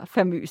de her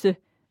famøse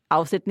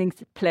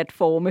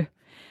afsætningsplatforme,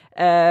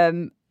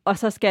 og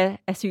så skal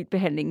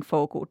asylbehandlingen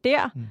foregå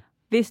der.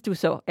 Hvis du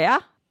så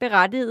er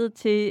berettiget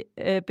til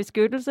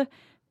beskyttelse,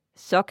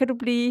 så kan du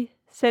blive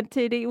sendt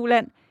til et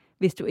EU-land.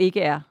 Hvis du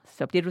ikke er,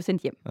 så bliver du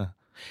sendt hjem. Ja.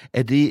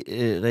 Er det,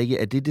 Rikke,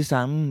 er det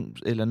samme,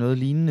 eller noget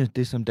lignende,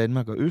 det som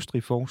Danmark og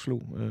Østrig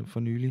foreslog for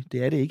nylig?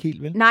 Det er det ikke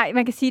helt, vel? Nej,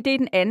 man kan sige, det er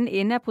den anden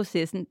ende af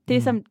processen.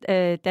 Det, som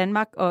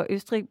Danmark og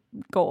Østrig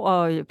går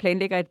og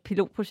planlægger et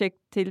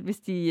pilotprojekt til,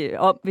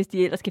 hvis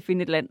de ellers kan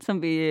finde et land,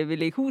 som vil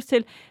lægge hus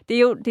til. Det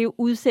er jo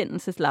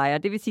udsendelseslejre.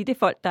 Det vil sige, det er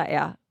folk,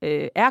 der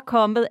er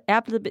kommet, er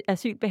blevet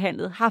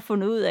asylbehandlet, har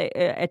fundet ud af,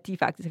 at de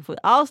faktisk har fået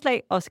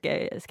afslag og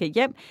skal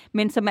hjem,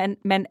 men som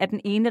man af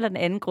den ene eller den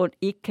anden grund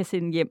ikke kan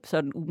sende hjem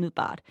sådan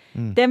umiddelbart.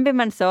 Dem vil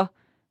man så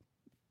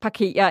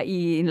parkere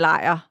i en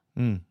lejr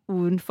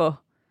uden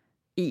for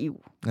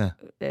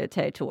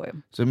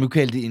EU-territorium. Så man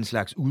kalder det en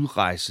slags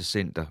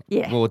udrejsecenter,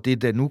 hvor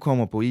det, der nu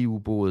kommer på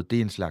EU-bordet, det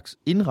er en slags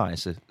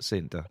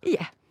indrejsecenter.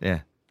 Ja.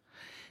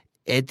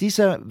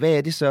 Hvad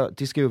er det så?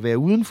 Det skal jo være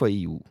uden for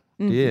EU.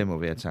 Det må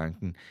være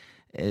tanken.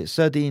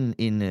 Så er det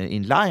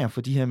en lejr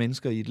for de her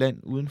mennesker i et land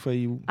uden for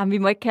EU? Jamen, vi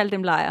må ikke kalde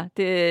dem lejre.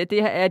 Det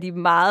er de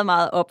meget,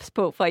 meget ops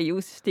på fra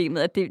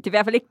EU-systemet. Det er i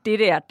hvert fald ikke det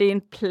der. Det er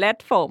en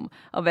platform,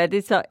 og hvad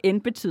det så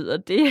end betyder,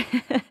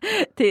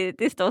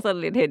 det står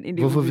sådan lidt hen i det.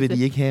 Hvorfor vil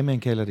de ikke have, at man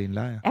kalder det en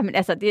lejr? Jamen,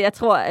 altså, jeg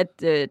tror,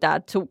 at der er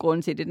 2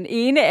 grunde til det. Den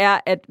ene er,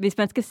 at hvis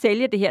man skal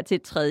sælge det her til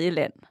et tredje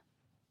land,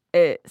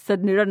 så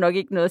nytter det nok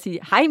ikke noget at sige,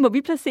 hej, må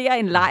vi placere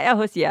en lejr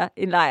hos jer?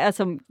 En lejr,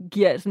 som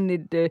giver sådan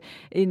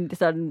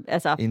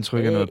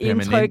indtryk af noget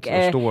permanent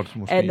og stort,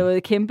 måske. Af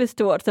noget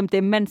kæmpestort, som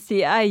dem, man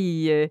ser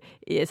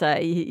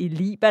i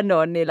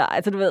Libanon, eller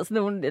altså, du ved,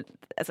 sådan nogle,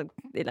 altså,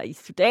 eller i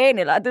Sudan,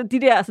 eller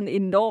de der sådan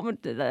enorme,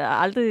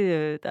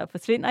 der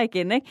forsvinder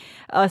igen, ikke?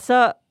 Og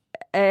så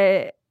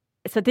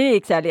det er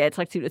ikke særlig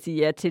attraktivt at sige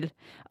ja til.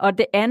 Og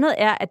det andet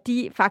er, at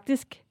de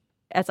faktisk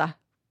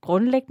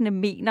grundlæggende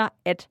mener,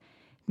 at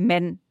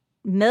man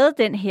med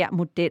den her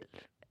model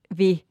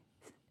vil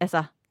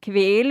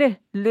kvæle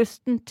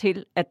lysten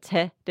til at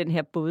tage den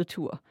her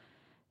bådtur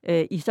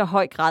i så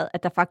høj grad,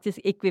 at der faktisk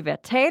ikke vil være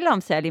tale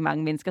om særlig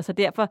mange mennesker. Så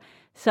derfor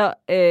så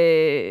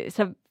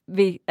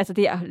vil det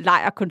her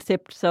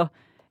lejrkoncept så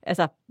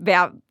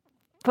være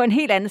på en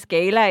helt anden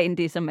skala end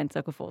det, som man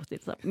så kunne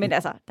forestille sig. Men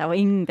der er jo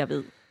ingen, der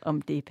ved,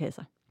 om det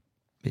passer.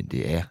 Men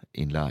det er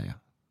en lejr.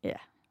 Ja.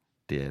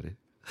 Det er det.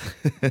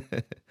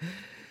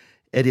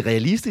 Er det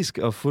realistisk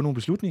at få nogle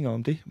beslutninger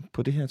om det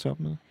på det her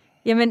topmøde?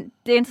 Jamen,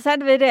 det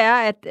interessante ved det er,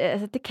 at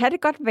det kan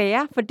det godt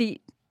være,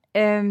 fordi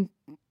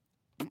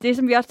det,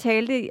 som vi også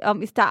talte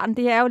om i starten,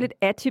 det er jo lidt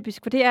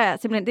atypisk, for det er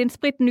simpelthen det er en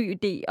spritny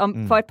idé.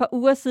 For et par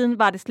uger siden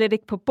var det slet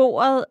ikke på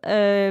bordet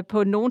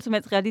på nogen som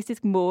helst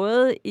realistisk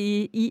måde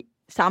i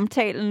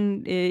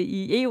samtalen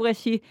i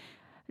EU-regi.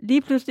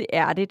 Lige pludselig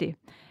er det.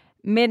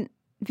 Men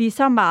vi er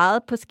så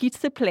meget på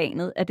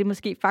skitseplanet, at det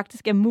måske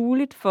faktisk er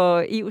muligt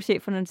for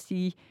EU-cheferne at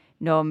sige,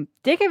 nå,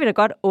 det kan vi da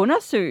godt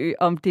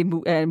undersøge, om det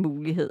er en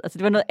mulighed. Altså,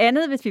 det var noget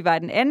andet, hvis vi var i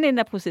den anden ende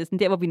af processen,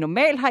 der hvor vi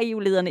normalt har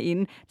EU-lederne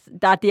inde.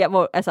 Der er der,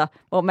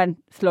 hvor man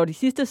slår de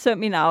sidste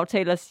søm i en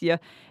aftale og siger,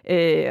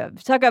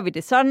 så gør vi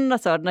det sådan og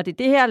sådan, og det er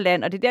det her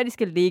land, og det er der, de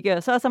skal ligge,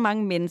 og så er så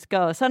mange mennesker,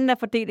 og sådan er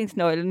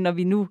fordelingsnøglen, når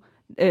vi nu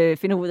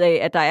finder ud af,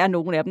 at der er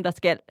nogle af dem, der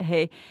skal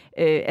have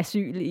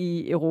asyl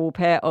i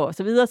Europa, og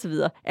så videre, og så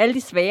videre. Alle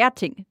de svære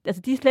ting,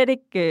 altså, de er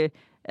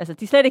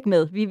slet ikke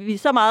med. Vi er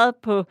så meget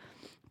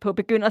på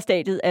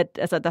begynderstadiet,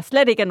 at der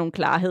slet ikke er nogen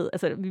klarhed.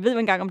 Altså, vi ved jo ikke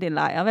engang, om det er en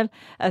lejr, vel?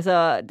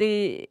 Altså,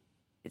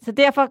 så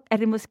derfor er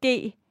det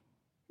måske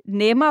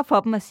nemmere for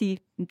dem at sige,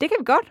 det kan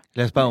vi godt.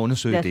 Lad os bare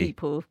undersøge det. Lad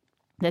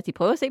os lige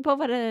prøve at se på,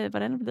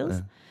 hvordan det bliver.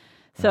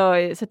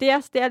 Ja. Så det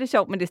er lidt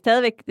sjovt, men det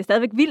er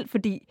stadigvæk vildt,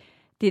 fordi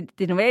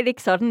det er normalt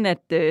ikke sådan,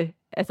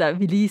 at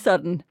vi lige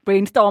sådan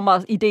brainstormer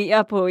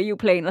idéer på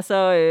EU-plan, og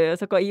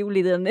så går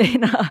EU-lederne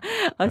ind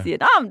og siger,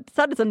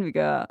 så er det sådan, vi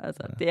gør.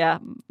 Altså, det er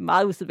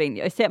meget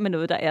usædvanligt, og især med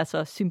noget, der er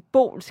så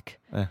symbolsk,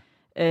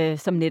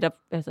 som netop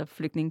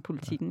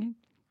flygtningepolitikken. Ikke?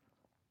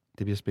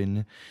 Det bliver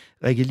spændende.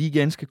 Rikke, lige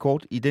ganske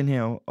kort i den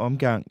her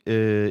omgang.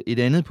 Et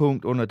andet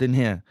punkt under den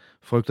her,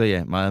 frygter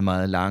jeg, meget,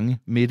 meget lange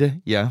middag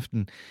i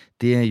aften,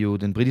 det er jo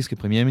den britiske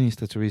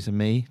premierminister Theresa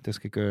May, der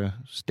skal gøre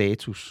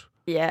status.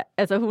 Ja,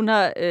 altså hun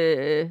har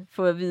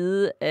fået at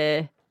vide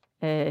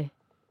af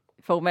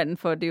formanden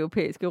for det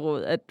europæiske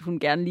råd, at hun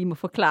gerne lige må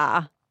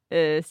forklare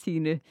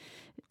sine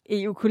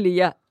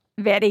EU-kolleger,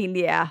 hvad det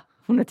egentlig er,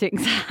 hun har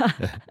tænkt sig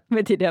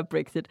med det der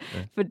Brexit. Ja.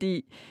 Fordi,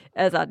 det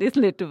er sådan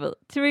lidt, du ved,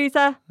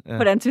 Theresa,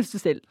 hvordan synes du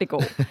selv, det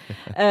går?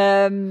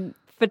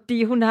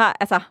 Fordi hun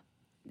har,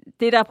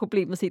 det der er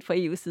problemet set fra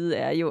EU's side,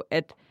 er jo,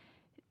 at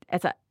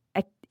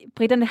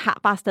britterne har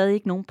bare stadig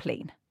ikke nogen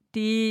plan.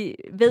 De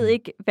ved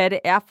ikke, hvad det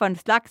er for en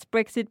slags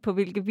Brexit, på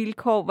hvilke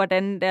vilkår,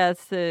 hvordan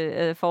deres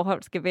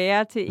forhold skal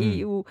være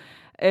til EU.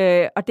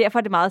 Og derfor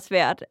er det meget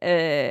svært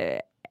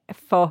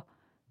for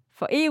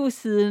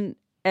EU-siden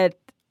at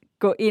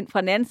gå ind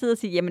fra den anden side og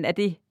sige, jamen er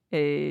det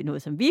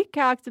noget, som vi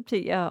kan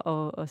acceptere,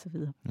 og så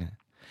videre. Ja.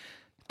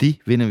 Det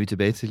vender vi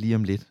tilbage til lige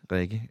om lidt,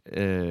 Rikke.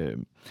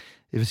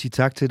 Jeg vil sige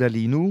tak til dig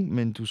lige nu,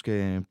 men du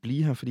skal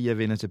blive her, fordi jeg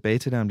vender tilbage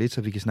til dig om lidt,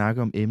 så vi kan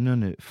snakke om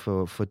emnerne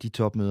for de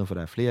topmøder, for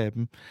der er flere af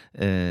dem,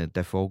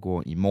 der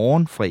foregår i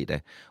morgen fredag.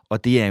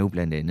 Og det er jo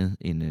blandt andet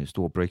en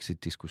stor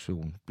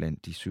Brexit-diskussion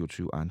blandt de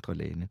 27 andre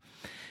lande.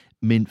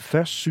 Men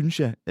først synes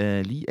jeg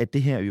lige, at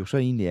det her jo så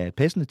egentlig er et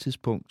passende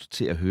tidspunkt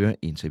til at høre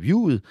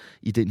interviewet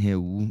i den her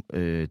uge.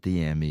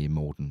 Det er med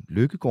Morten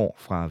Løkkegaard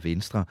fra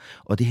Venstre,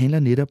 og det handler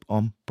netop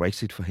om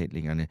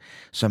Brexit-forhandlingerne,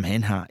 som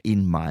han har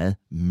en meget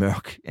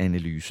mørk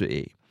analyse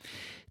af.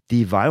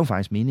 Det var jo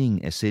faktisk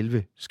meningen, at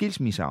selve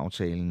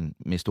skilsmisseaftalen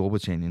med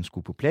Storbritannien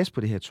skulle på plads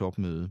på det her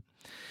topmøde,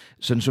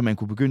 sådan så man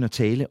kunne begynde at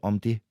tale om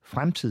det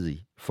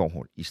fremtidige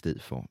forhold i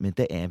stedet for. Men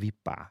der er vi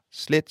bare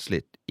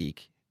slet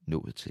ikke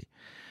nået til.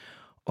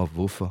 Og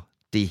hvorfor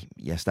det?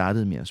 Jeg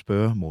startede med at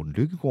spørge Morten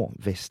Løkkegaard,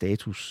 hvad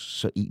status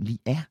så egentlig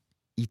er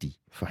i de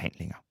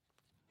forhandlinger.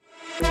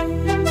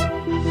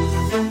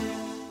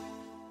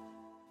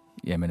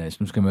 Jamen altså,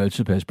 nu skal man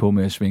altid passe på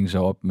med at svinge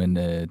sig op, men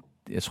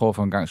jeg tror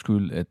for en gang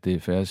skyld, at det er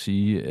fair at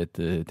sige, at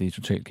det er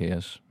totalt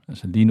kaos.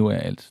 Altså lige nu er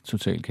alt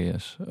totalt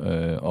kaos,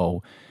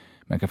 og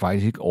man kan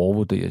faktisk ikke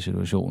overvurdere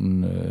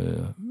situationen,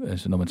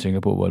 altså når man tænker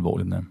på, hvor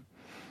alvorlig den er.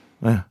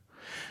 Ja.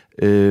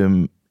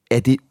 Er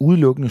det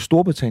udelukkende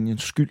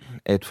Storbritanniens skyld,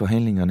 at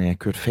forhandlingerne er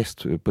kørt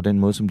fast på den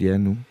måde, som de er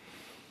nu?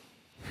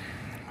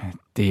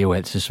 Det er jo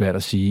altid svært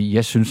at sige.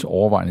 Jeg synes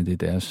overvejende, det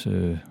er deres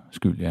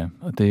skyld, ja.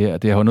 Og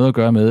det har noget at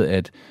gøre med,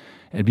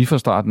 at vi fra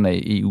starten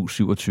af EU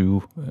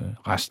 27,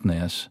 resten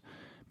af os,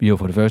 vi har jo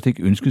for det første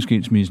ikke ønsket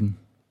skilsmissen.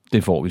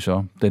 Det får vi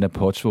så. Den er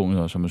påtvunget,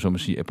 og som man så må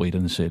sige, af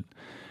briterne selv.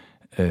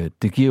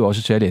 Det giver jo også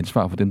et særligt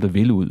ansvar for dem, der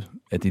vil ud,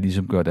 at de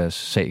ligesom gør deres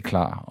sag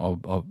klar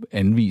og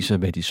anviser,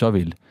 hvad de så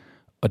vil.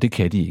 Og det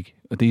kan de ikke.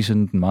 Og det er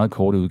sådan en meget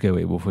korte udgave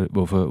af,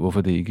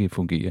 hvorfor det ikke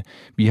fungerer.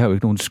 Vi har jo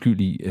ikke nogen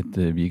skyld i,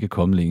 at vi ikke er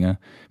kommet længere.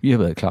 Vi har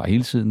været klar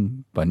hele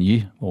tiden.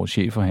 Barnier, vores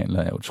chefforhandler,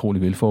 er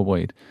utrolig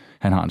velforberedt.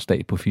 Han har en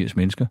stab på 80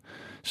 mennesker,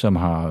 som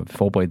har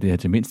forberedt det her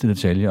til mindste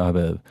detaljer og har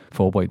været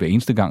forberedt hver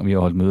eneste gang, vi har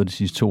holdt møder de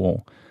sidste 2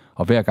 år.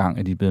 Og hver gang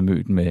er de blevet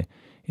mødt med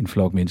en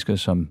flok mennesker,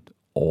 som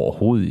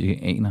overhovedet ikke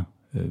aner,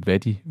 hvad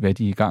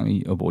de er i gang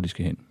i og hvor de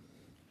skal hen.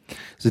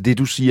 Så det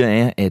du siger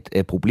er,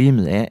 at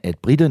problemet er, at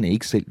briterne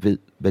ikke selv ved,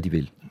 hvad de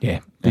vil? Ja,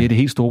 det er det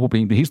helt store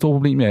problem. Det helt store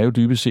problem er jo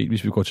dybest set,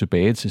 hvis vi går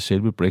tilbage til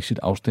selve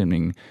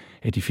Brexit-afstemningen,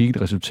 at de fik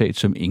et resultat,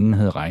 som ingen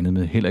havde regnet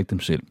med, heller ikke dem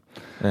selv.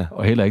 Ja.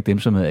 Og heller ikke dem,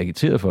 som havde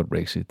agiteret for et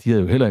Brexit. De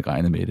havde jo heller ikke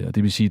regnet med det. Og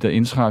det vil sige, der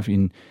indtraf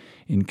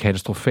en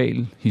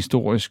katastrofal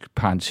historisk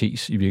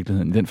parentes i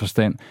virkeligheden, i den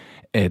forstand,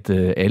 at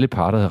alle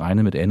parter havde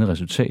regnet med et andet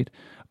resultat,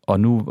 og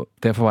nu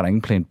derfor var der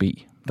ingen plan B.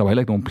 Der var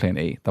heller ikke nogen plan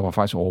A. Der var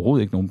faktisk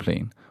overhovedet ikke nogen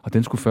plan. Og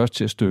den skulle først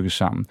til at stykke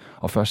sammen.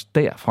 Og først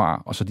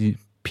derfra, og så de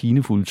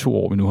pinefulde 2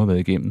 år, vi nu har været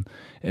igennem,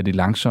 er det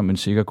langsomt, men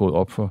sikkert gået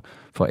op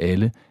for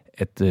alle,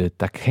 at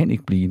der kan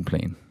ikke blive en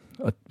plan.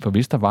 Og for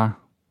hvis der var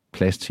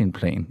plads til en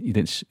plan i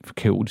den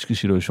kaotiske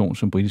situation,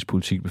 som britisk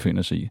politik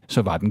befinder sig i,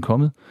 så var den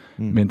kommet.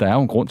 Men der er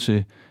jo en grund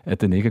til,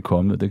 at den ikke er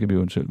kommet, og det kan vi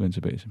jo selv vende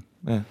tilbage til.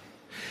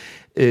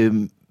 Ja.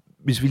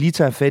 Hvis vi lige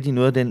tager fat i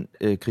noget af den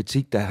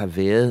kritik, der har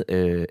været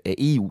af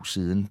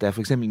EU-siden. Der er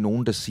for eksempel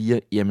nogen, der siger,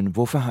 jamen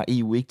hvorfor har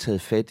EU ikke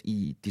taget fat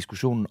i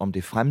diskussionen om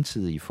det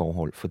fremtidige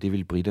forhold? For det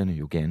vil briterne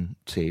jo gerne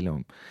tale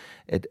om.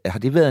 Har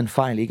det været en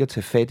fejl ikke at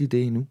tage fat i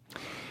det endnu?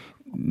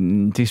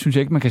 Det synes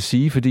jeg ikke, man kan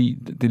sige, fordi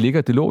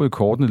det lå i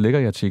kortene, det ligger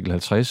i artikel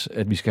 50,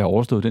 at vi skal have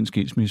overstået den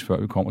skilsmisse,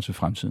 før vi kommer til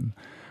fremtiden.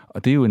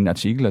 Og det er jo en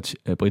artikel, at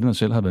briterne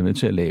selv har været med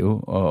til at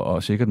lave,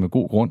 og sikkert med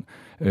god grund.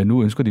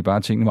 Nu ønsker de bare,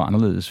 at tingene var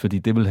anderledes, fordi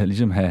det vil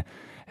ligesom have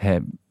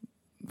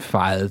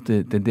fejret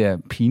den der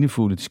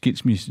pinefulde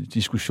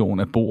skilsmisse-diskussion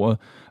af bordet,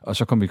 og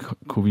så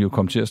kunne vi jo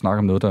komme til at snakke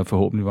om noget, der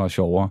forhåbentlig var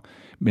sjovere.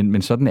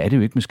 Men sådan er det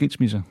jo ikke med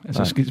skilsmisser.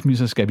 Altså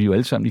skilsmisser skal vi jo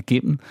alle sammen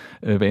igennem,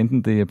 hvad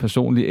enten det er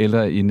personligt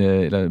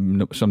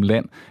eller som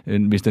land,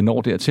 hvis det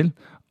når dertil.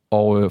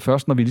 Og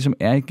først når vi ligesom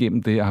er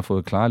igennem det og har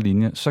fået klare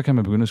linjer, så kan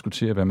man begynde at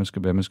diskutere,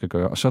 hvad man skal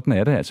gøre. Og sådan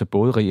er det altså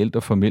både reelt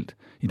og formelt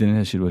i den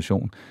her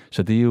situation.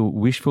 Så det er jo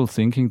wishful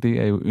thinking, det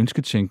er jo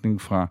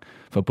ønsketænkning fra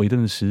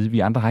britternes side. Vi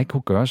andre har ikke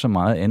kunnet gøre så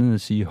meget andet end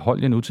at sige,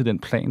 hold jer nu til den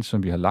plan,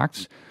 som vi har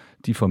lagt,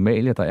 de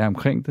formalier, der er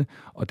omkring det,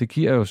 og det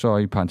giver jo så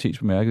i parentes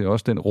bemærket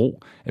også den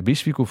ro, at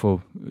hvis vi kunne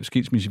få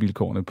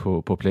skilsmissevilkårene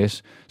på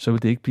plads, så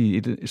vil det ikke blive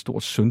et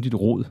stort syndigt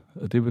rod,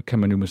 og det kan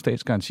man jo med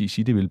statsgaranti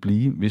sige, det vil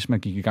blive, hvis man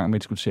gik i gang med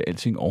at diskutere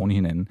alting oven i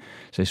hinanden.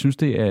 Så jeg synes,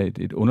 det er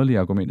et underligt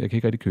argument, jeg kan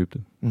ikke rigtig købe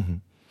det.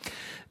 Mm-hmm.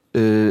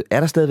 Er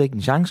der stadigvæk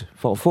en chance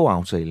for at få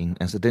aftalen?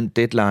 Altså den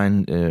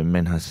deadline,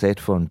 man har sat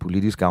for en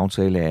politisk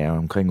aftale, er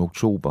omkring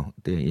oktober,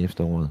 der i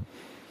efteråret.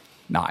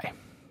 Nej,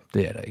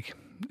 det er der ikke.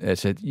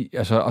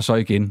 Og så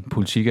igen,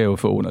 politik er jo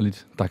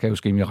forunderligt. Der kan jo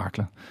ske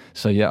mirakler.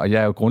 Så jeg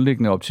er jo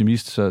grundlæggende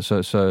optimist,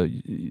 så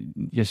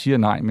jeg siger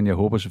nej, men jeg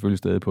håber selvfølgelig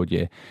stadig på et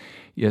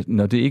ja.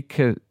 Når det ikke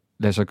kan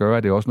lade sig gøre,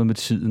 er det også noget med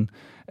tiden.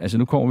 Altså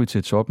nu kommer vi til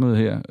et topmøde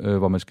her,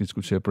 hvor man skal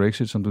diskutere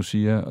Brexit, som du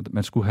siger, og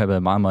man skulle have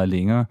været meget, meget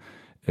længere.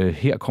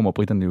 Her kommer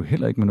briterne jo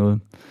heller ikke med noget.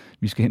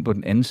 Vi skal hen på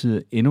den anden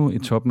side endnu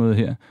et topmøde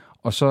her,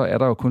 og så er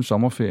der jo kun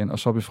sommerferien, og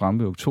så er vi fremme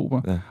ved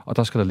oktober, og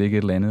der skal der ligge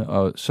et eller andet.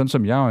 Og sådan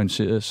som jeg er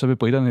orienteret, så vil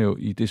briterne jo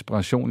i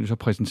desperation så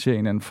præsentere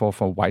en anden form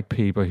for white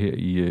paper her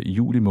i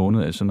juli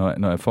måned, altså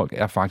når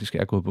folk faktisk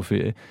er gået på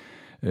ferie.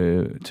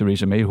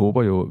 Theresa May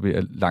håber jo ved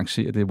at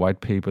lancere det white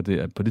paper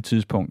der, på det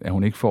tidspunkt, at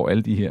hun ikke får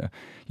alle de her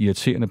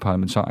irriterende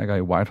parlamentarikere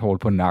i Whitehall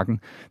på nakken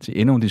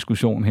til endnu en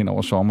diskussion hen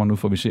over sommeren. Nu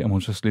får vi se, om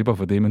hun så slipper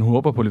for det, men hun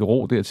håber på lidt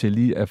ro der til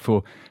lige at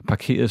få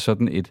parkeret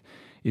sådan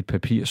et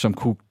papir, som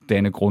kunne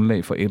danne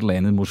grundlag for et eller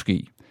andet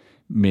måske.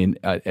 Men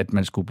at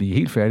man skulle blive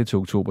helt færdig til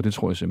oktober, det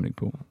tror jeg simpelthen ikke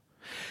på.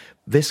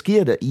 Hvad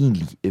sker der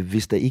egentlig,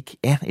 hvis der ikke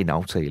er en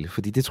aftale?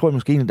 Fordi det tror jeg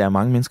måske egentlig, der er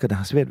mange mennesker, der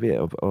har svært ved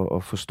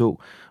at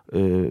forstå.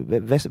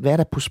 Hvad er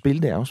der på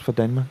spil der også for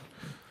Danmark?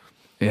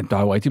 Ja, der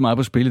er jo rigtig meget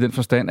på spil i den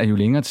forstand, at jo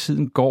længere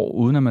tiden går,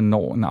 uden at man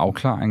når en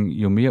afklaring,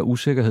 jo mere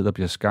usikkerhed der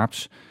bliver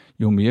skabt,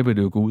 jo mere vil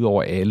det jo gå ud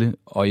over alle,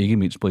 og ikke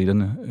mindst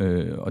briterne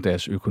og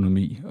deres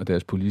økonomi og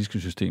deres politiske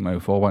systemer er jo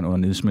forvejen under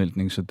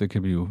nedsmeltning, så det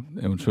kan vi jo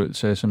eventuelt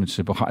tage som et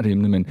separat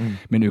emne.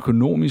 Men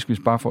økonomisk, hvis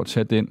bare for at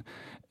tage den,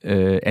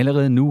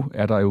 allerede nu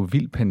er der jo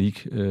vild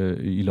panik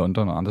i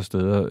London og andre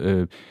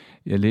steder.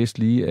 Jeg læste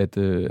lige, at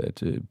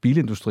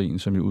bilindustrien,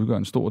 som jo udgør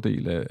en stor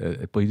del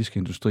af britisk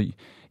industri,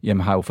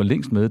 jamen har jo for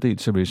længst meddelt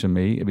til Theresa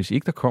May, at hvis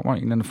ikke der kommer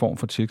en eller anden form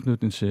for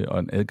tilknytning til og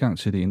en adgang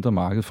til det indre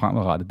marked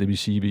fremadrettet, det vil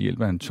sige ved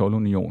hjælp af en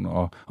toldunion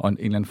og en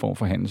eller anden form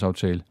for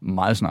handelsaftale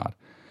meget snart,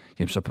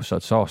 jamen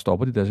så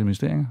stopper de deres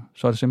investeringer.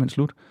 Så er det simpelthen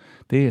slut.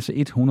 Det er altså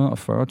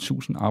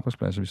 140.000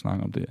 arbejdspladser, vi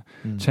snakker om der.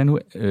 Tag nu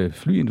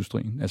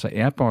flyindustrien, altså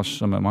Airbus,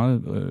 som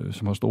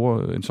har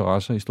store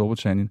interesser i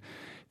Storbritannien.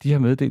 De har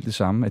meddelt det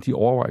samme, at de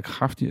overvejer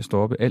kraftigt at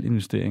stoppe al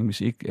investering,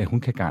 hvis ikke at hun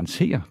kan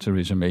garantere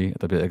Theresa May,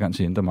 at der bliver adgang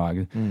til indre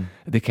marked.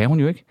 Det kan hun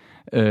jo ikke.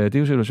 Det er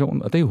jo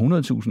situationen, og det er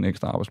jo 100.000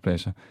 ekstra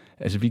arbejdspladser.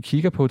 Altså vi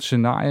kigger på et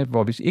scenarie,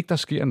 hvor hvis ikke der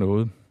sker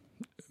noget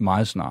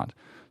meget snart,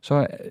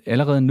 så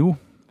allerede nu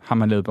har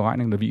man lavet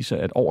beregninger, der viser,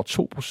 at over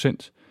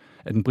 2%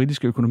 at den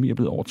britiske økonomi er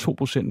blevet over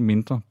 2%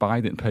 mindre, bare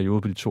i den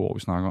periode på de 2 år, vi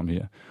snakker om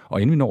her.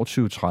 Og inden vi når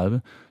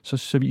 2030,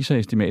 så viser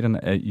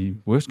estimaterne, at i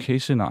worst case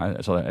scenarie,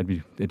 altså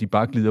at de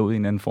bare glider ud i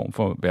en anden form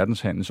for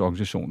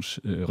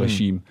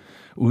verdenshandelsorganisationsregime,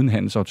 uden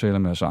handelsaftaler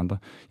med os andre,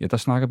 ja, der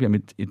snakker vi om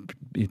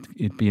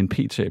et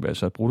BNP-tab,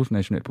 altså et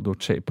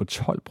bruttonationalprodukt-tab på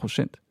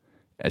 12%.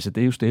 Altså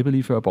det er jo steppet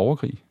lige før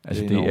borgerkrig.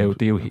 Altså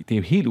det er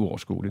jo helt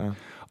uoverskueligt. Ja.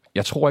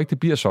 Jeg tror ikke, det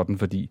bliver sådan,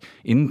 fordi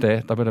inden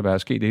da, der vil der være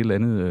sket et eller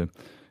andet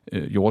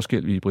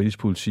jordskælv i britisk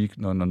politik,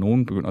 når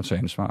nogen begynder at tage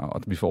ansvar,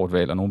 og vi får et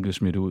valg, og nogen bliver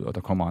smidt ud, og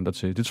der kommer andre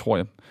til. Det tror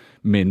jeg.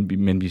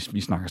 Men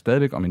vi snakker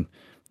stadigvæk om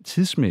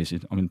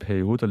om en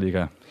periode, der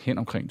ligger hen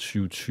omkring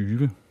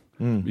 2020,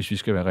 hvis vi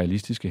skal være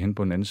realistiske hen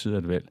på den anden side af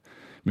et valg,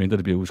 mindre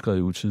det bliver udskrevet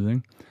i utide,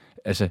 ikke?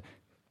 Altså,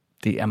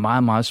 det er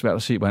meget, meget svært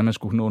at se, hvordan man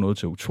skulle kunne nå noget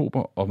til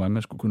oktober, og hvordan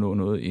man skulle kunne nå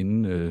noget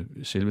inden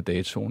selve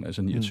datoen,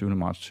 altså 29.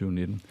 marts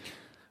 2019.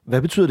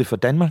 Hvad betyder det for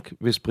Danmark,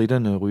 hvis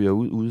briterne ryger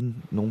ud uden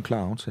nogen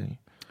klar aftale?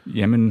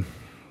 Jamen,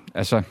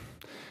 altså,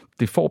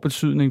 det får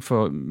betydning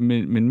for,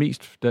 men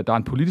mest, der er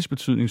en politisk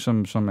betydning,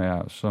 som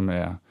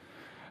er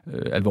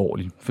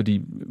alvorlig.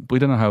 Fordi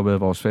briterne har jo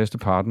været vores faste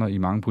partner i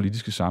mange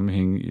politiske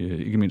sammenhænge,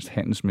 ikke mindst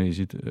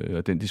handelsmæssigt,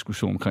 og den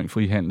diskussion omkring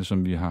frihandel,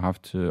 som vi har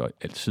haft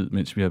altid,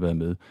 mens vi har været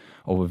med.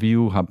 Og hvor vi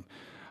jo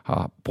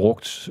har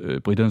brugt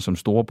briterne som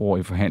storebror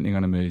i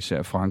forhandlingerne med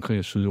især Frankrig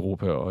og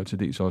Sydeuropa og til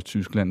dels også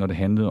Tyskland, når det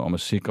handlede om at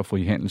sikre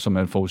frihandel, som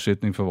er en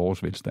forudsætning for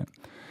vores velstand.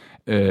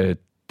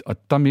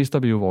 Og der mister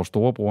vi jo vores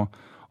storebror,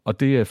 og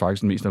det er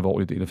faktisk den mest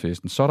alvorlige del af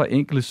festen. Så er der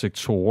enkelte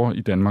sektorer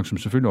i Danmark, som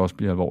selvfølgelig også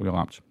bliver alvorligt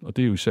ramt, og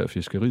det er jo især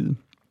fiskeriet,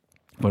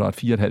 hvor der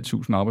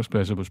er 4.500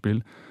 arbejdspladser på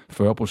spil.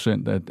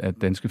 40% af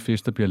danske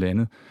fisk, der bliver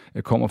landet,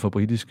 kommer fra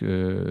britisk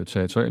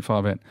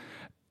territorialfarvand.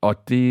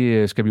 Og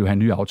det skal vi jo have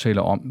nye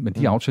aftaler om, men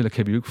de aftaler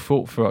kan vi jo ikke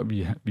få, før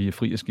vi er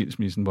fri af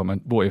skilsmissen,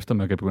 hvorefter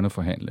man kan begynde at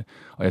forhandle.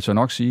 Og jeg tør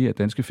nok sige, at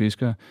danske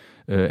fiskere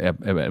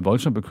er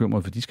voldsomt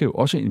bekymrede, for de skal jo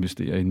også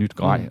investere i nyt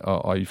grej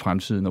og i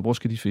fremtiden, og hvor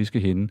skal de fiske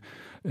henne?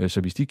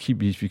 Så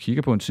hvis vi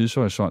kigger på en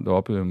tidshorisont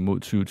op mod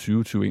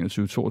 2020,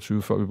 2021,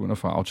 2022, før vi begynder at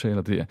få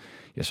aftaler der,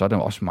 ja, så er der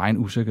også meget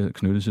usikkerhed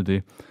knyttet til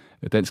det.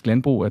 Dansk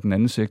landbrug er den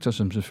anden sektor,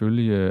 som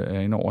selvfølgelig er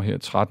inde over her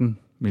 13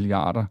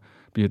 milliarder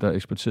bliver der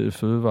eksporteret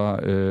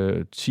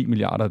fødevarer. 10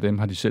 milliarder af dem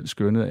har de selv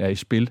skønnet er i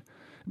spil,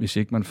 hvis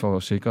ikke man får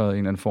sikret en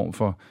eller anden form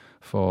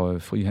for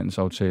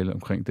frihandelsaftale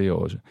omkring det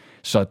også.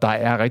 Så der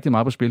er rigtig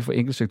meget på spil for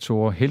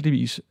enkeltsektorer.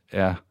 Heldigvis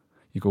er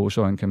i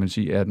gåseøjne, kan man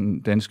sige, er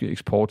den danske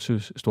eksport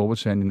til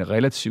Storbritannien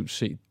relativt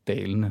set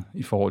dalende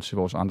i forhold til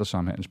vores andre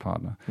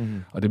samhandelspartnere.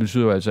 Og det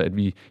betyder jo altså, at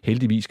vi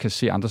heldigvis kan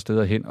se andre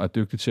steder hen og er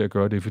dygtige til at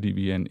gøre det, fordi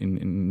vi er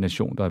en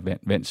nation, der er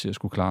vant til at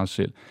skulle klare os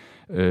selv.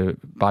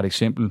 Bare et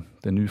eksempel,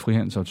 den nye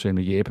frihandelsaftale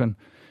med Japan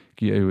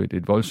giver jo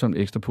et voldsomt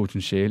ekstra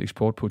potentiale,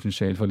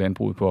 eksportpotentiale for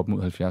landbruget på op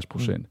mod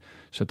 70%.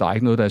 Så der er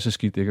ikke noget, der er så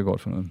skidt, det ikke er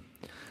godt for noget.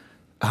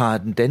 Har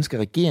den danske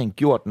regering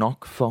gjort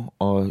nok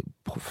for at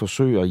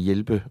forsøge at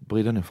hjælpe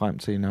britterne frem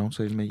til en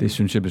aftale med EU? Det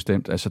synes jeg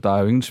bestemt. Altså, der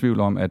er jo ingen tvivl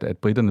om, at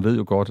britterne ved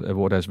jo godt,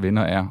 hvor deres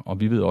venner er, og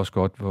vi ved også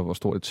godt, hvor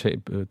stort et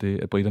tab det,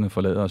 at britterne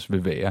forlader os,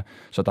 vil være.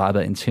 Så der har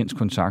været intens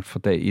kontakt fra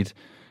dag 1.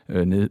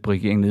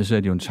 Regeringen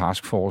nedsatte jo en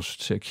taskforce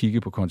til at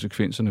kigge på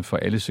konsekvenserne for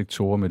alle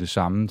sektorer med det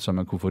samme, så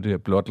man kunne få det her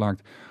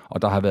blotlagt.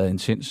 Og der har været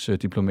intens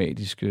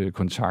diplomatisk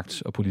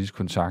kontakt og politisk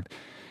kontakt.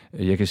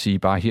 Jeg kan sige,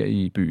 bare her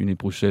i byen i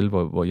Bruxelles,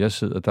 hvor jeg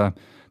sidder,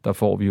 der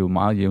får vi jo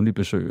meget jævnligt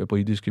besøg af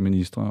britiske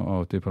ministre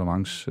og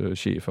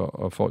departementschefer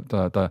og folk,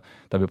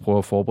 der vil prøve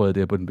at forberede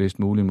det her på den bedst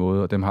mulige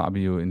måde, og dem har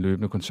vi jo en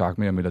løbende kontakt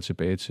med og melder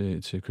tilbage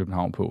til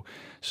København på.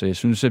 Så jeg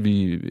synes, at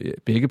vi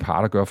begge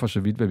parter gør for så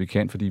vidt, hvad vi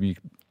kan, fordi vi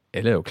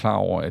alle er jo klar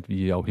over, at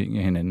vi er afhængige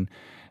af hinanden.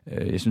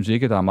 Jeg synes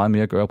ikke, at der er meget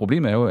mere at gøre.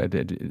 Problemet er jo, at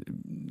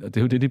det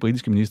er jo det, de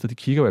britiske minister, de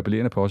kigger jo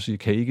appellerende på os og siger,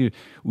 kan I ikke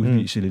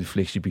udvise lidt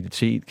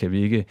fleksibilitet? Kan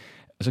vi ikke...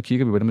 Og så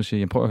kigger vi på dem og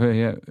siger, prøv at høre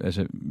her,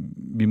 altså,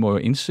 vi må jo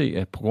indse,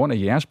 at på grund af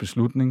jeres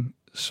beslutning,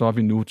 så er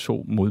vi nu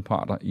 2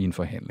 modparter i en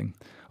forhandling.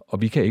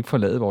 Og vi kan ikke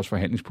forlade vores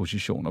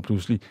forhandlingsposition og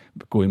pludselig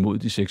gå imod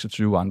de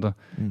 26 andre.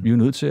 Vi er jo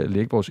nødt til at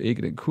lægge vores æg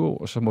i den kurv,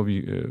 og så må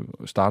vi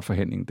starte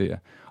forhandlingen der.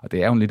 Og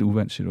det er jo en lidt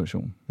uvandt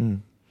situation.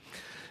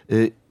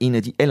 En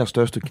af de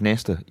allerstørste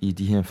knaster i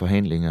de her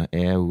forhandlinger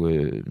er jo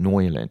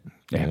Nordirland,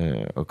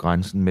 og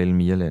grænsen mellem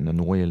Irland og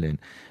Nordirland.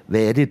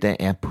 Hvad er det, der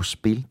er på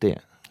spil der?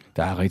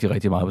 Der er rigtig,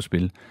 rigtig meget på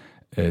spil.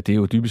 Det er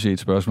jo dybest set et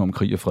spørgsmål om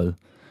krig og fred.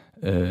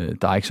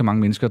 Der er ikke så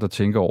mange mennesker, der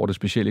tænker over det,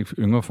 specielt ikke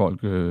yngre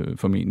folk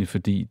formentlig,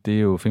 fordi det er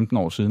jo 15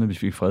 år siden, at vi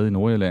fik fred i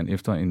Nordirland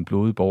efter en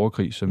blodig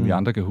borgerkrig, som vi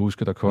andre kan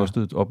huske, der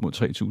kostede op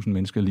mod 3.000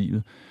 mennesker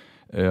livet,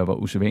 og var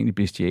usædvanligt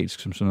bestialsk,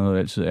 som sådan noget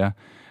altid er.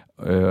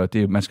 Og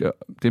det,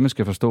 man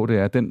skal forstå, det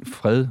er, at den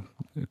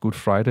Good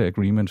Friday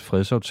Agreement,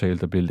 fredsaftale,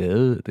 der blev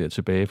lavet der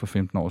tilbage for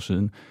 15 år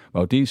siden, var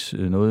jo dels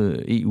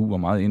noget, EU var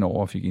meget ind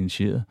over og fik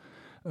initieret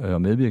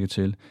og medvirket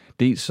til.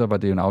 Dels så var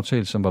det jo en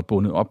aftale, som var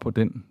bundet op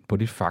på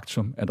det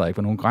faktum, at der ikke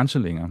var nogen grænse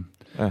længere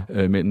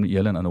mellem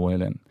Irland og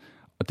Nordirland.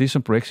 Og det,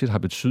 som Brexit har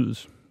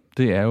betydet,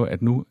 det er jo,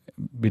 at nu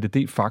vil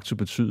det facto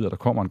betyde, at der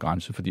kommer en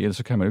grænse, fordi ellers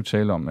så kan man jo ikke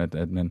tale om,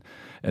 at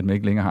man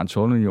ikke længere har en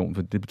toldunion,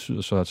 for det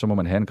betyder så må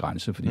man have en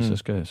grænse, fordi så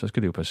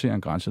skal det jo passere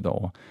en grænse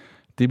derover.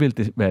 Det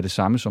vil være det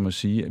samme som at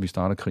sige, at vi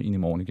starter krigen i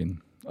morgen igen.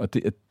 Og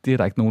det er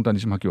der ikke nogen, der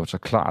ligesom har gjort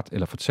sig klart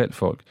eller fortalt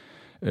folk.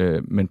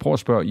 Men prøv at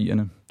spørge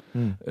irerne.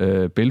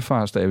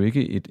 Belfast er jo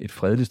ikke et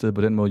fredeligt sted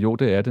på den måde. Jo,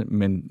 det er det,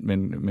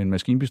 men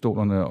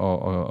maskinpistolerne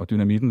og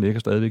dynamitten ligger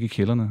stadigvæk i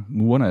kælderne.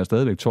 Murerne er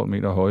stadigvæk 12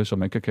 meter høje, så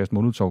man kan kaste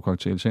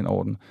molotov-cocktails ind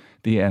over den.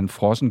 Det er en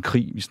frossen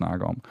krig, vi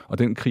snakker om. Og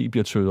den krig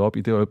bliver tøet op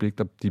i det øjeblik,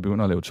 der de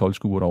begynder at lave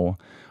 12-skuer derovre.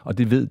 Og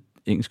det ved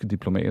engelske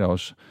diplomater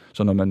også.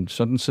 Så når man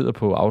sådan sidder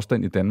på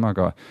afstand i Danmark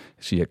og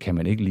siger, kan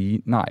man ikke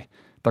lige? Nej.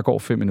 Der går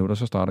 5 minutter,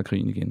 så starter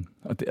krigen igen.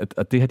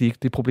 Og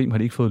det problem har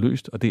de ikke fået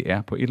løst, og det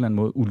er på en eller anden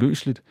måde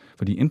uløseligt,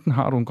 fordi enten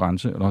har du en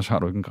grænse, eller også har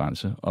du ikke en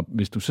grænse. Og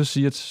hvis du så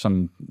siger,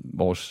 som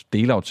vores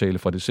delaftale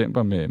fra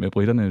december med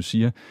britterne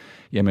siger,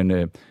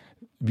 jamen,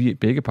 vi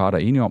begge parter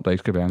er enige om, der ikke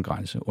skal være en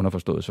grænse,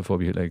 underforstået, så får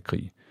vi heller ikke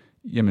krig.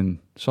 Jamen,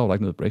 så er der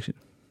ikke noget Brexit.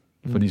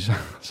 Fordi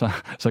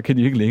så kan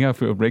de ikke længere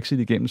føre Brexit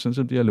igennem, sådan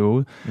som de har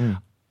lovet.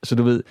 Så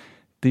du ved,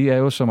 det er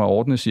jo som at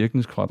ordne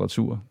cirklens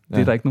kvadratur. Det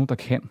er der ikke nogen, der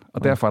kan,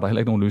 og derfor er der heller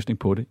ikke nogen løsning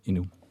på det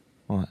endnu.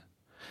 Nej.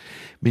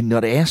 Men når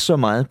der er så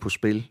meget på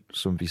spil,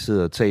 som vi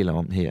sidder og taler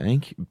om her,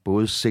 ikke?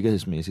 Både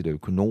sikkerhedsmæssigt og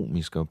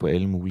økonomisk og på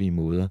alle mulige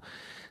måder,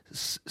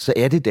 så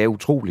er det da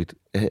utroligt,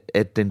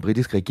 at den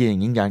britiske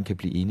regering ikke engang kan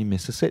blive enig med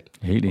sig selv.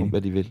 Helt enig. Om,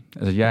 hvad de vil.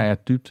 Altså, jeg er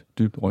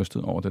dybt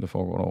rystet over det, der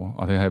foregår derovre,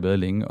 og det har jeg været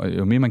længe. Og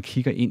jo mere man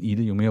kigger ind i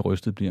det, jo mere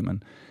rystet bliver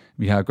man.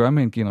 Vi har at gøre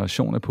med en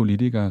generation af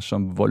politikere,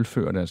 som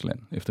voldfører deres land,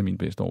 efter min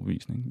bedste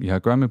overbevisning. Vi har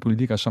at gøre med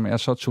politikere, som er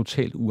så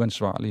totalt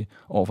uansvarlige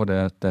over for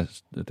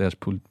deres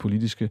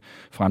politiske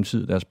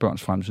fremtid, deres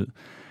børns fremtid,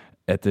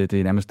 at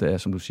det nærmest er,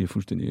 som du siger,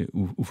 fuldstændig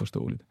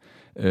uforståeligt.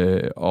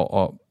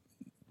 Og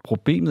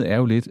problemet er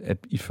jo lidt, at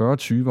i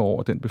 40-20 år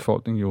er den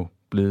befolkning jo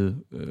blevet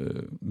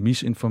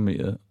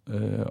misinformeret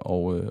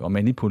og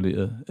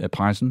manipuleret af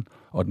pressen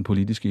og den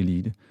politiske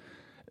elite.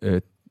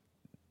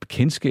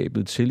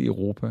 Kendskabet til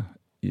Europa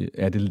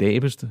er det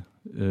laveste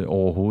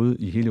overhovedet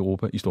i hele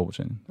Europa i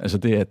Storbritannien. Altså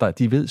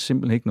de ved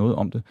simpelthen ikke noget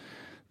om det.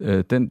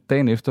 Den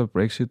dagen efter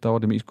Brexit, der var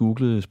det mest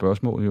googlede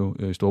spørgsmål jo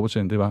i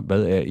Storbritannien, det var,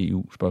 hvad er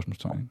EU?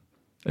 Spørgsmålstegn.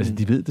 Altså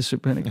de ved det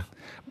simpelthen ikke.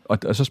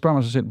 Og så spørger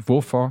man sig selv,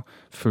 hvorfor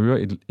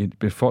fører en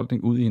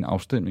befolkning ud i en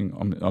afstemning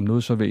om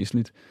noget så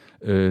væsentligt,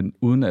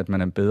 uden at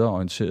man er bedre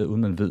orienteret,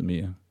 uden man ved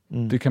mere.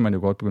 Det kan man jo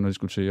godt begynde at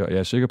diskutere, og jeg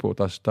er sikker på,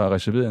 at der er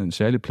reserveret en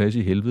særlig plads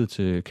i helvede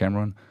til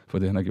Cameron for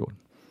det, han har gjort.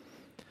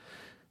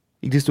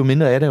 Ikke desto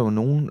mindre er der jo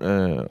nogen,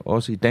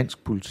 også i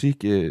dansk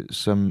politik,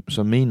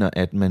 som mener,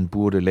 at man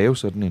burde lave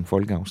sådan en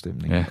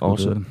folkeafstemning,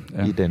 også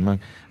i Danmark.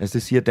 Altså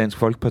det siger Dansk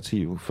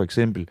Folkeparti jo for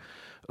eksempel,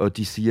 og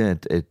de siger,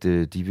 at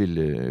de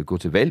vil gå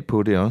til valg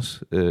på det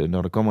også,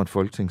 når der kommer et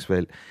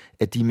folketingsvalg,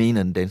 at de mener,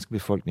 at den danske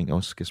befolkning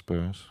også skal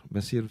spørges.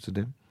 Hvad siger du til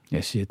det?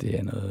 Jeg siger, at det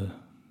er noget,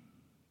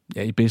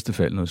 i bedste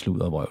fald noget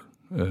sludder og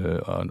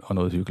vrøvl, og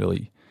noget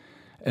hykleri.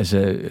 Altså,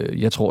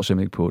 jeg tror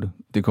simpelthen ikke på det.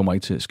 Det kommer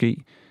ikke til at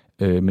ske.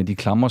 Men de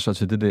klamrer sig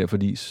til det der,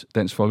 fordi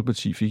Dansk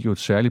Folkeparti fik jo et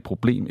særligt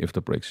problem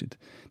efter Brexit.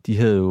 De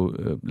havde jo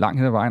langt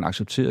hen ad vejen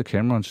accepteret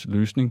Camerons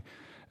løsning.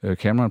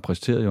 Cameron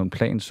præsenterede jo en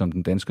plan, som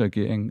den danske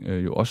regering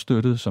jo også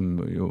støttede,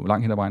 som jo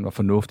langt hen ad vejen var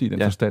fornuftig i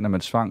den forstand, at man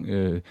tvang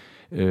de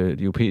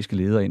europæiske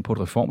ledere ind på et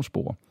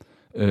reformspor,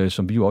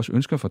 som vi jo også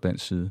ønsker fra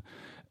dansk side.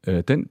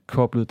 Den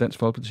koblede Dansk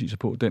Folkeparti sig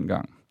på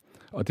dengang.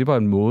 Og det var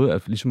en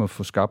måde ligesom at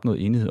få skabt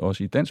noget enighed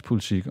også i dansk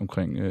politik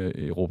omkring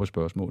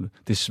Europaspørgsmålet.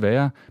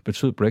 Desværre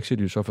betød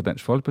Brexit jo så for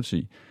Dansk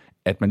Folkeparti,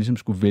 at man ligesom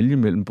skulle vælge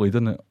mellem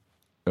britterne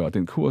og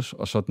den kurs,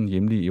 og så den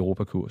hjemlige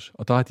Europakurs.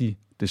 Og der har de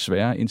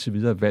desværre indtil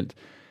videre valgt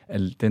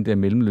den der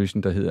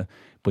mellemløsning, der hedder,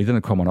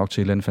 britterne kommer nok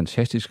til et eller andet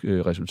fantastisk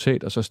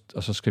resultat,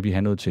 og så skal vi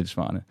have noget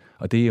tilsvarende.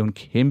 Og det er jo en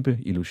kæmpe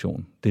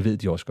illusion. Det ved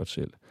de også godt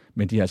selv.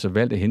 Men de har altså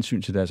valgt af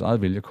hensyn til deres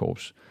eget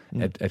vælgerkorps,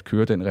 at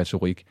køre den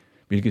retorik,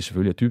 hvilket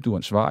selvfølgelig er dybt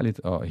uansvarligt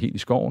og helt i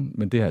skoven,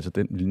 men det er altså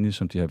den linje,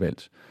 som de har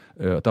valgt.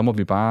 Og der må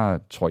vi bare,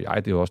 tror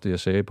jeg, det er også det, jeg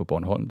sagde på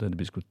Bornholm, da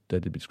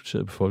det blev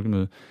diskuteret på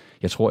folkemødet.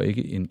 Jeg tror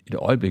ikke et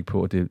øjeblik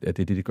på, at det er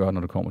det, de gør,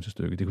 når det kommer til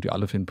stykket. Det kunne de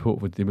aldrig finde på,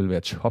 for det vil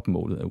være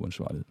topmålet af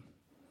uansvarlighed.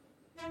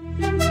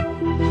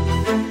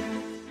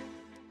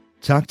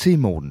 Tak til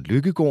Morten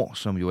Løkkegaard,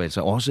 som jo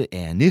altså også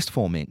er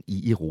næstformand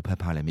i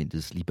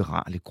Europaparlamentets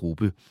liberale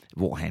gruppe,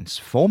 hvor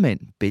hans formand,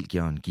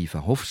 belgieren Guy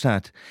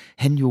Verhofstadt,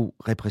 han jo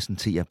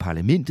repræsenterer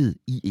parlamentet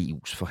i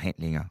EU's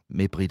forhandlinger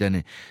med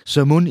britterne.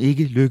 Så mon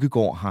ikke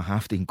Løkkegaard har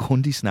haft en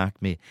grundig snak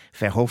med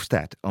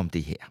Verhofstadt om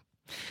det her.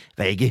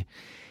 Rikke,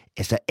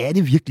 altså er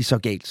det virkelig så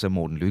galt, som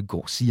Morten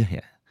Løkkegaard siger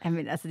her?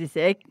 Jamen altså, det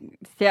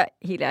ser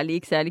helt ærligt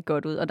ikke særlig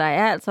godt ud, og der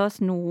er altså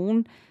også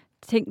nogle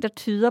ting, der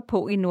tyder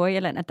på i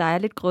Nordirland, at der er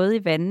lidt grøde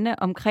i vandene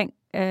omkring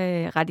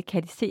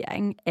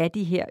radikalisering af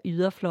de her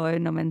yderfløje,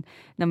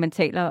 når man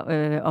taler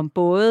om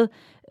både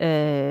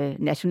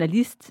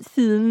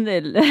nationalistsiden,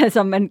 eller,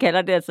 som man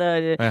kalder det,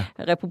 altså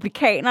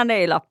republikanerne,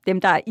 eller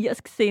dem, der er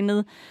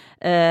irsksindet,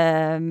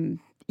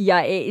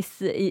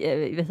 IRA's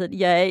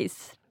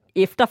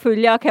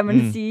efterfølgere, kan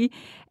man sige,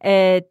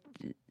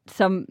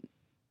 som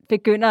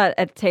begynder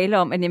at tale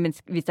om, at jamen,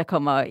 hvis der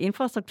kommer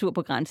infrastruktur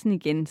på grænsen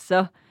igen,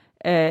 så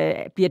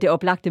bliver det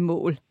oplagte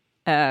mål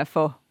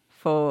for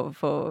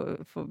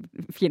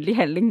fjendtlig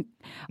handling.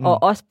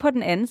 Og også på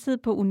den anden side,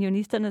 på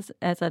unionisternes,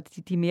 altså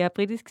de mere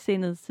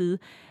britisksindede side,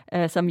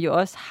 som jo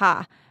også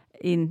har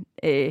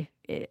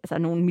altså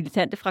nogle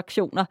militante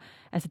fraktioner,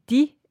 altså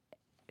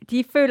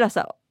de føler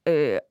sig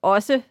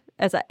også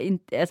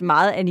altså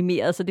meget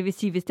animeret, så det vil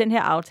sige, hvis den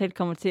her aftale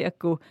kommer til at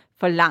gå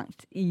for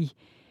langt i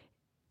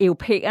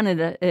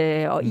europæerne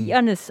og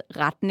irernes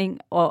retning,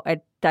 og at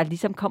der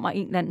ligesom kommer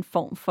en eller anden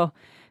form for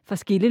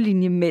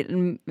skillelinje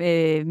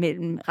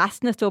mellem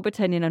resten af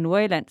Storbritannien og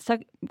Nordirland, så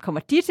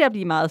kommer de til at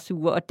blive meget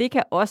sure, og det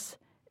kan også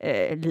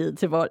lede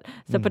til vold.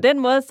 Så på den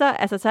måde, så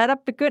er der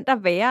begyndt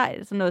at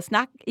være sådan noget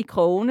snak i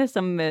krogene,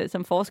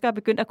 som forskere er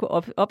begyndt at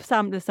kunne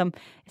opsamle, som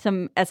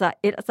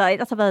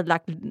ellers har været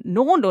lagt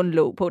nogenlunde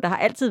låg på. Der har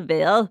altid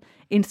været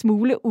en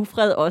smule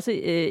ufred, også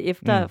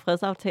efter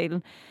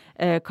fredsaftalen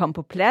kom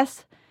på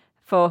plads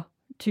for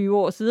 20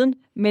 år siden,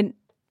 men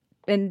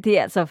det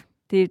er altså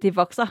det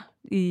vokser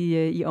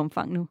i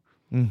omfang nu.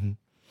 Mm-hmm.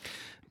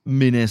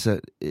 Men altså,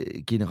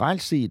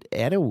 generelt set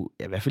er der jo,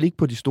 i hvert fald ikke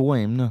på de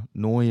store emner,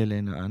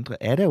 Nordirland og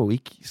andre, er der jo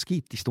ikke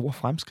sket de store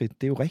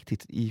fremskridt. Det er jo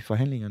rigtigt i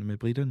forhandlingerne med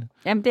britterne.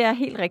 Jamen, det er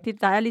helt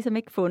rigtigt. Der er ligesom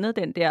ikke fundet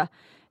den der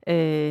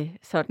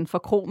sådan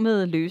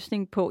forkromede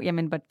løsning på,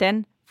 jamen,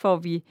 hvordan får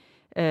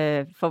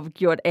vi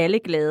gjort alle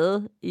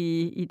glade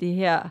i det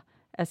her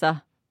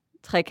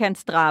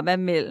trekantsdrama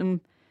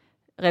mellem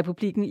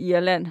Republikken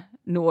Irland,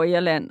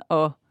 Nordirland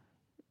og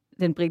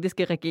den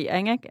britiske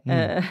regering,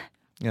 ikke?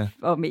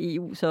 Og med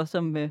EU så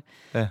som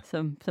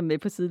med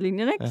på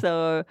sidelinjen, ikke?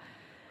 Så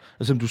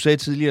og som du sagde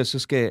tidligere, så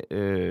skal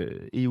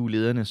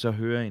EU-lederne så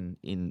høre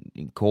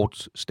en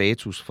kort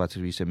status fra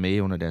Theresa May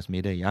under deres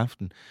middag i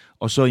aften,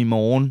 og så i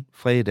morgen,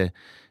 fredag,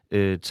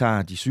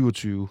 tager de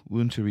 27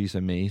 uden Theresa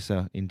May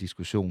så en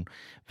diskussion.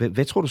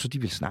 Hvad tror du så,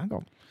 de vil snakke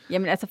om?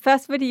 Jamen altså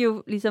først vil de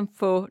jo ligesom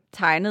få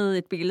tegnet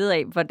et billede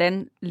af,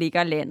 hvordan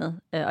ligger landet,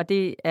 og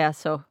det er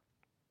så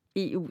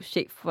EU's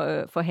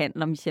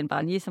chefforhandler Michel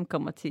Barnier, som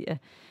kommer til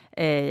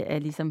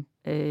at ligesom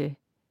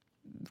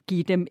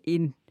give dem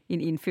en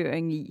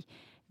indføring i,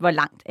 hvor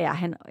langt er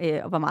han,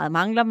 og hvor meget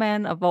mangler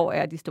man, og hvor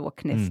er de store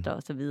knaster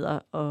og så videre.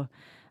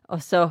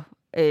 Og så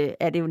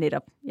er det jo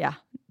netop,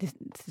 det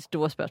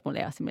store spørgsmål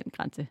er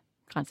simpelthen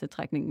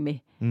grænsetrækningen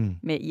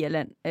med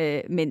Irland.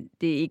 Men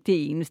det er ikke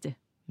det eneste,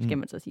 skal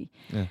man så sige.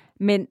 Ja.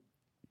 Men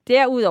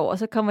derudover,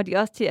 så kommer de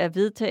også til at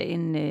vedtage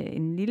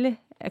en lille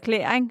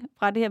erklæring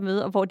fra det her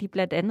møde, og hvor de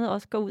blandt andet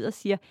også går ud og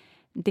siger,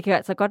 det kan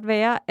altså godt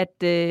være,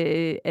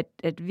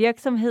 at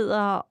virksomheder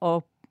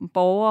og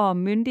borgere og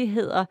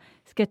myndigheder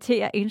skal til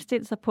at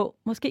indstille sig på,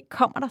 måske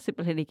kommer der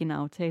simpelthen ikke en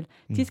aftale.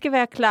 De skal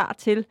være klar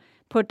til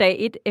på dag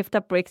 1 efter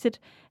Brexit,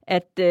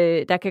 at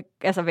der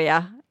kan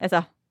være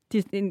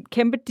en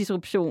kæmpe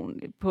disruption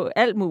på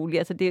alt muligt.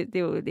 Altså det er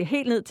jo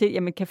helt ned til,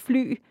 at man kan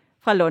fly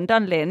fra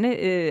London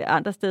lande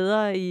andre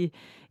steder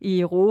i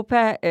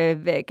Europa.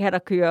 Kan der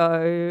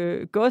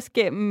køre gods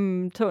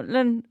gennem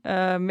tunnelen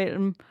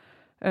mellem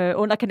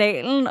under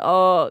kanalen?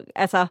 Og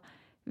altså,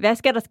 hvad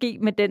skal der ske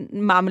med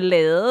den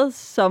marmelade,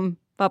 som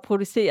var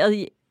produceret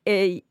i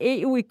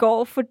EU i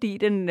går, fordi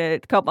den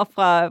kommer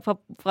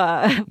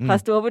fra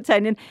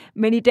Storbritannien,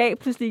 men i dag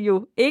pludselig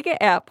jo ikke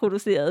er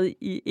produceret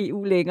i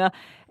EU længere?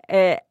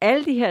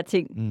 Alle de her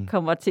ting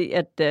kommer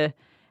til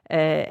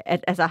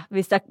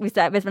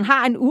hvis man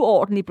har en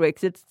uorden i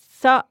Brexit,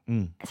 så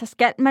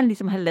skal man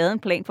ligesom have lavet en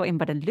plan for,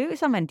 hvordan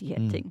løser man de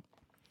her ting.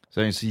 Så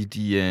jeg kan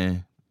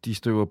sige, de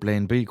støver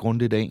plan B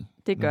grundigt af.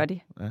 Det gør de.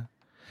 Ja.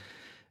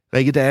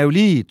 Rikke, der er jo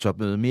lige et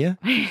topmøde mere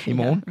i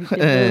morgen.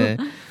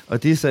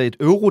 Og det er så et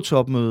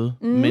eurotopmøde,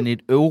 men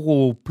et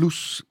euro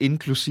plus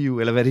inklusiv,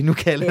 eller hvad de nu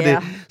kalder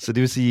det. Så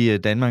det vil sige,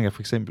 at Danmark er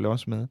for eksempel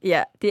også med.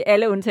 Ja, det er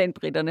alle undtagen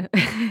britterne.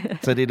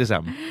 Så det er det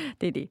samme.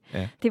 Det er det.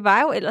 Ja. Det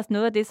var jo ellers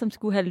noget af det, som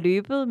skulle have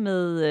løbet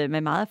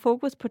med meget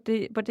fokus på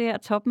det her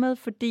topmøde,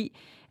 fordi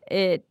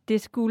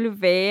det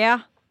skulle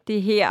være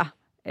det her...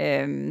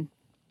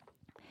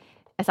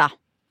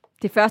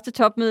 det første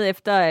topmøde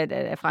efter,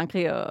 at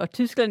Frankrig og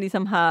Tyskland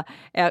ligesom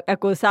er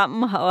gået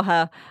sammen og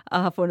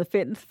har fundet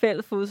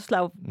fælles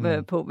fodslag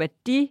på, hvad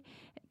de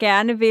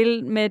gerne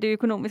vil med det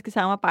økonomiske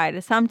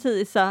samarbejde.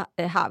 Samtidig så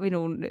har vi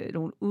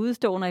nogle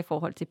udeståender i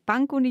forhold til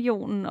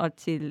bankunionen og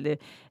til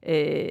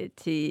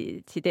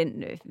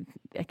den,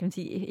 hvad kan man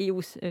sige,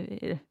 EU's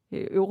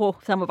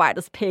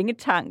eurosamarbejdets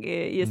pengetank,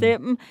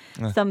 ISM'en,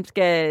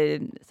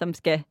 som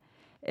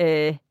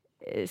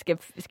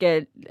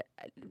skal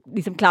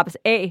ligesom klappes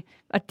af.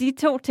 Og de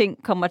to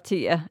ting kommer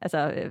til at,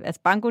 altså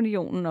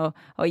bankunionen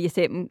og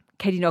ISM,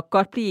 kan de nok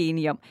godt blive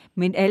enige om.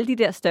 Men alle de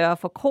der større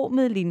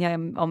forkromede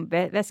linjer om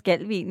hvad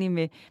skal vi egentlig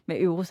med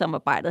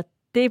eurosamarbejdet,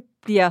 det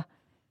bliver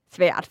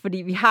svært, fordi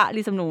vi har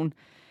ligesom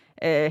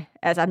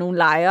nogle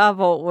lejre,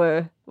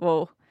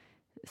 hvor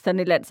sådan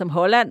et land som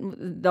Holland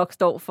nok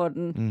står for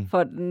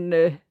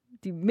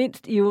de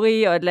mindst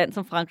ivrige, og et land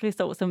som Frankrig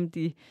står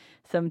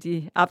som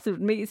de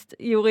absolut mest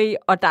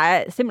ivrige, og der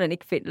er simpelthen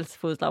ikke fælles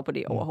fodslag på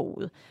det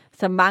overhovedet.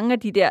 Så mange af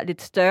de der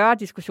lidt større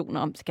diskussioner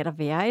om, skal der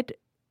være et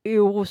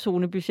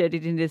eurozonebudget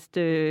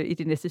i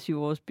det næste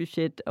 7 års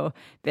budget, og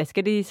hvad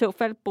skal det i så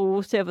fald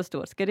bruges til, hvor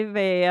stort skal det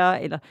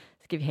være, eller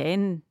skal vi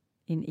have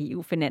en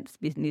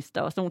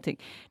EU-finansminister og sådan nogle ting.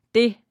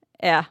 Det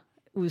er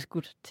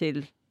udskudt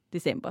til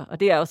december, og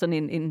det er jo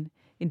sådan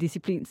en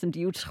disciplin, som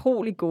de er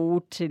utrolig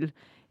gode til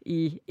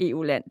i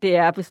EU-land. Det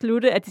er at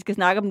beslutte, at de skal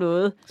snakke om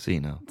noget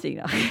senere.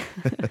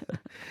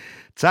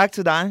 Tak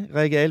til dig,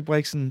 Rikke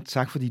Albrechtsen.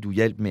 Tak, fordi du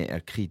hjalp med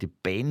at kridte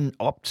banen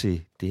op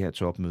til det her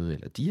topmøde,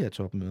 eller de her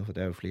topmøder, for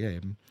der er jo flere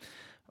af dem.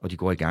 Og de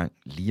går i gang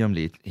lige om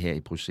lidt her i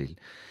Bruxelles.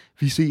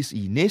 Vi ses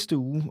i næste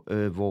uge,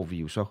 hvor vi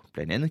jo så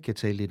blandt andet kan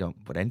tale lidt om,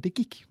 hvordan det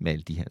gik med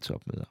alle de her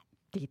topmøder.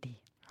 Det er det.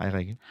 Hej,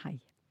 Rikke. Hej.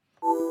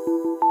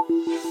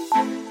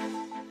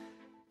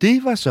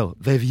 Det var så,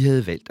 hvad vi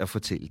havde valgt at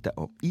fortælle dig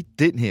om i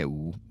den her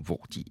uge,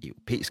 hvor de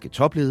europæiske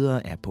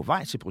topledere er på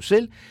vej til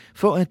Bruxelles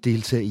for at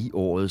deltage i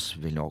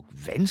årets vel nok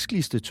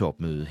vanskeligste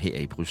topmøde her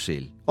i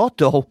Bruxelles. Og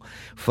dog,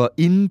 for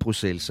inden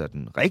Bruxelles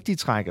sådan rigtig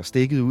trækker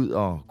stikket ud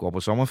og går på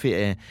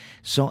sommerferie,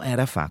 så er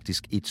der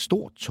faktisk et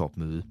stort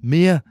topmøde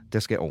mere, der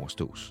skal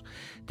overstås.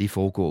 Det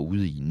foregår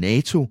ude i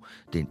NATO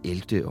den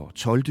 11. og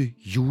 12.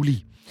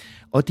 juli.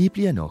 Og det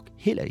bliver nok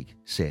heller ikke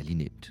særlig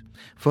nemt.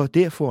 For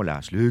der får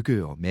Lars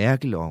Løkke og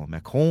Merkel og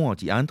Macron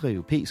og de andre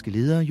europæiske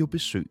ledere jo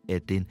besøg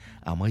af den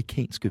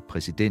amerikanske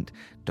præsident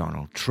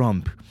Donald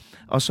Trump.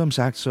 Og som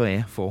sagt, så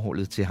er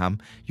forholdet til ham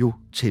jo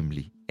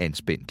temmelig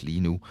anspændt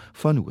lige nu,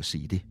 for nu at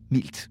sige det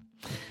mildt.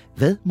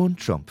 Hvad mon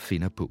Trump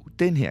finder på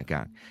den her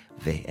gang?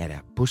 Hvad er der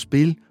på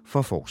spil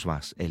for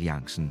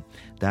Forsvarsalliancen?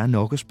 Der er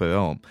nok at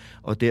spørge om,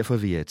 og derfor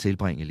vil jeg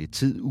tilbringe lidt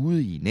tid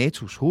ude i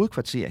NATO's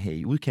hovedkvarter her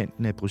i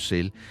udkanten af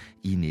Bruxelles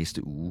i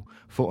næste uge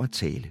for at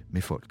tale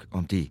med folk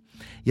om det.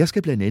 Jeg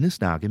skal blandt andet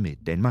snakke med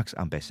Danmarks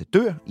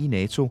ambassadør i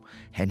NATO.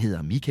 Han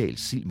hedder Michael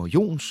Silmer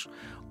Jons,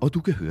 og du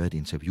kan høre et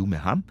interview med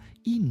ham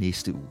i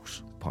næste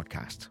uges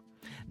podcast.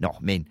 Nå,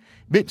 men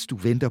mens du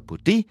venter på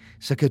det,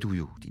 så kan du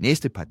jo de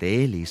næste par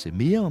dage læse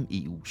mere om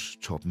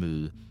EU's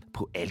topmøde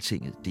på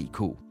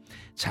altinget.dk.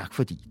 Tak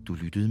fordi du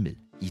lyttede med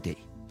i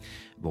dag.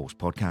 Vores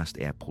podcast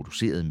er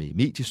produceret med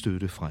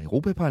mediestøtte fra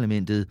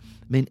Europaparlamentet,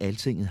 men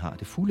Altinget har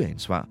det fulde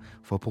ansvar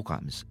for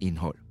programmets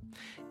indhold.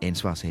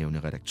 Ansvarshavende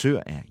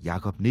redaktør er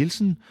Jakob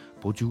Nielsen,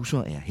 producer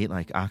er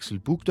Henrik Axel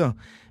Bugter,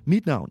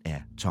 mit navn er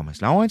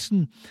Thomas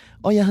Lauritsen,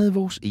 og jeg havde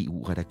vores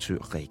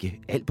EU-redaktør Rikke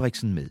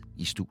Albrechtsen med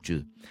i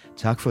studiet.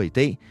 Tak for i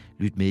dag.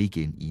 Lyt med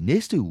igen i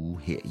næste uge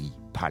her i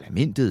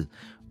Parlamentet,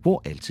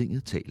 hvor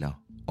Altinget taler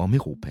om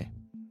Europa.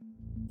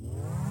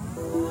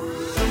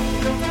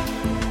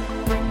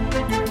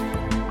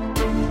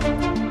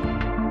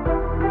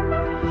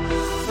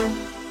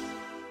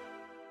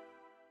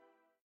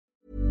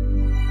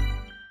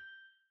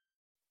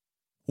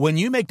 When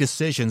you make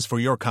decisions for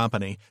your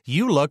company,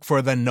 you look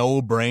for the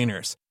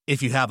no-brainers.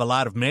 If you have a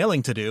lot of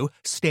mailing to do,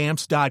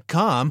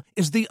 Stamps.com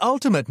is the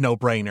ultimate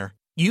no-brainer.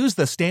 Use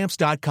the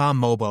Stamps.com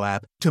mobile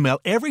app to mail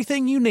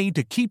everything you need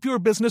to keep your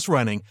business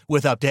running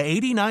with up to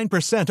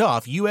 89%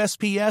 off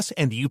USPS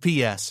and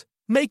UPS.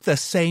 Make the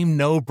same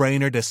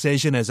no-brainer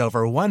decision as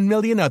over 1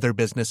 million other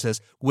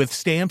businesses with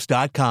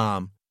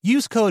Stamps.com.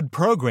 Use code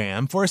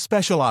PROGRAM for a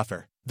special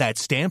offer.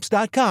 That's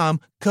Stamps.com,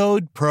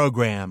 code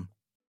PROGRAM.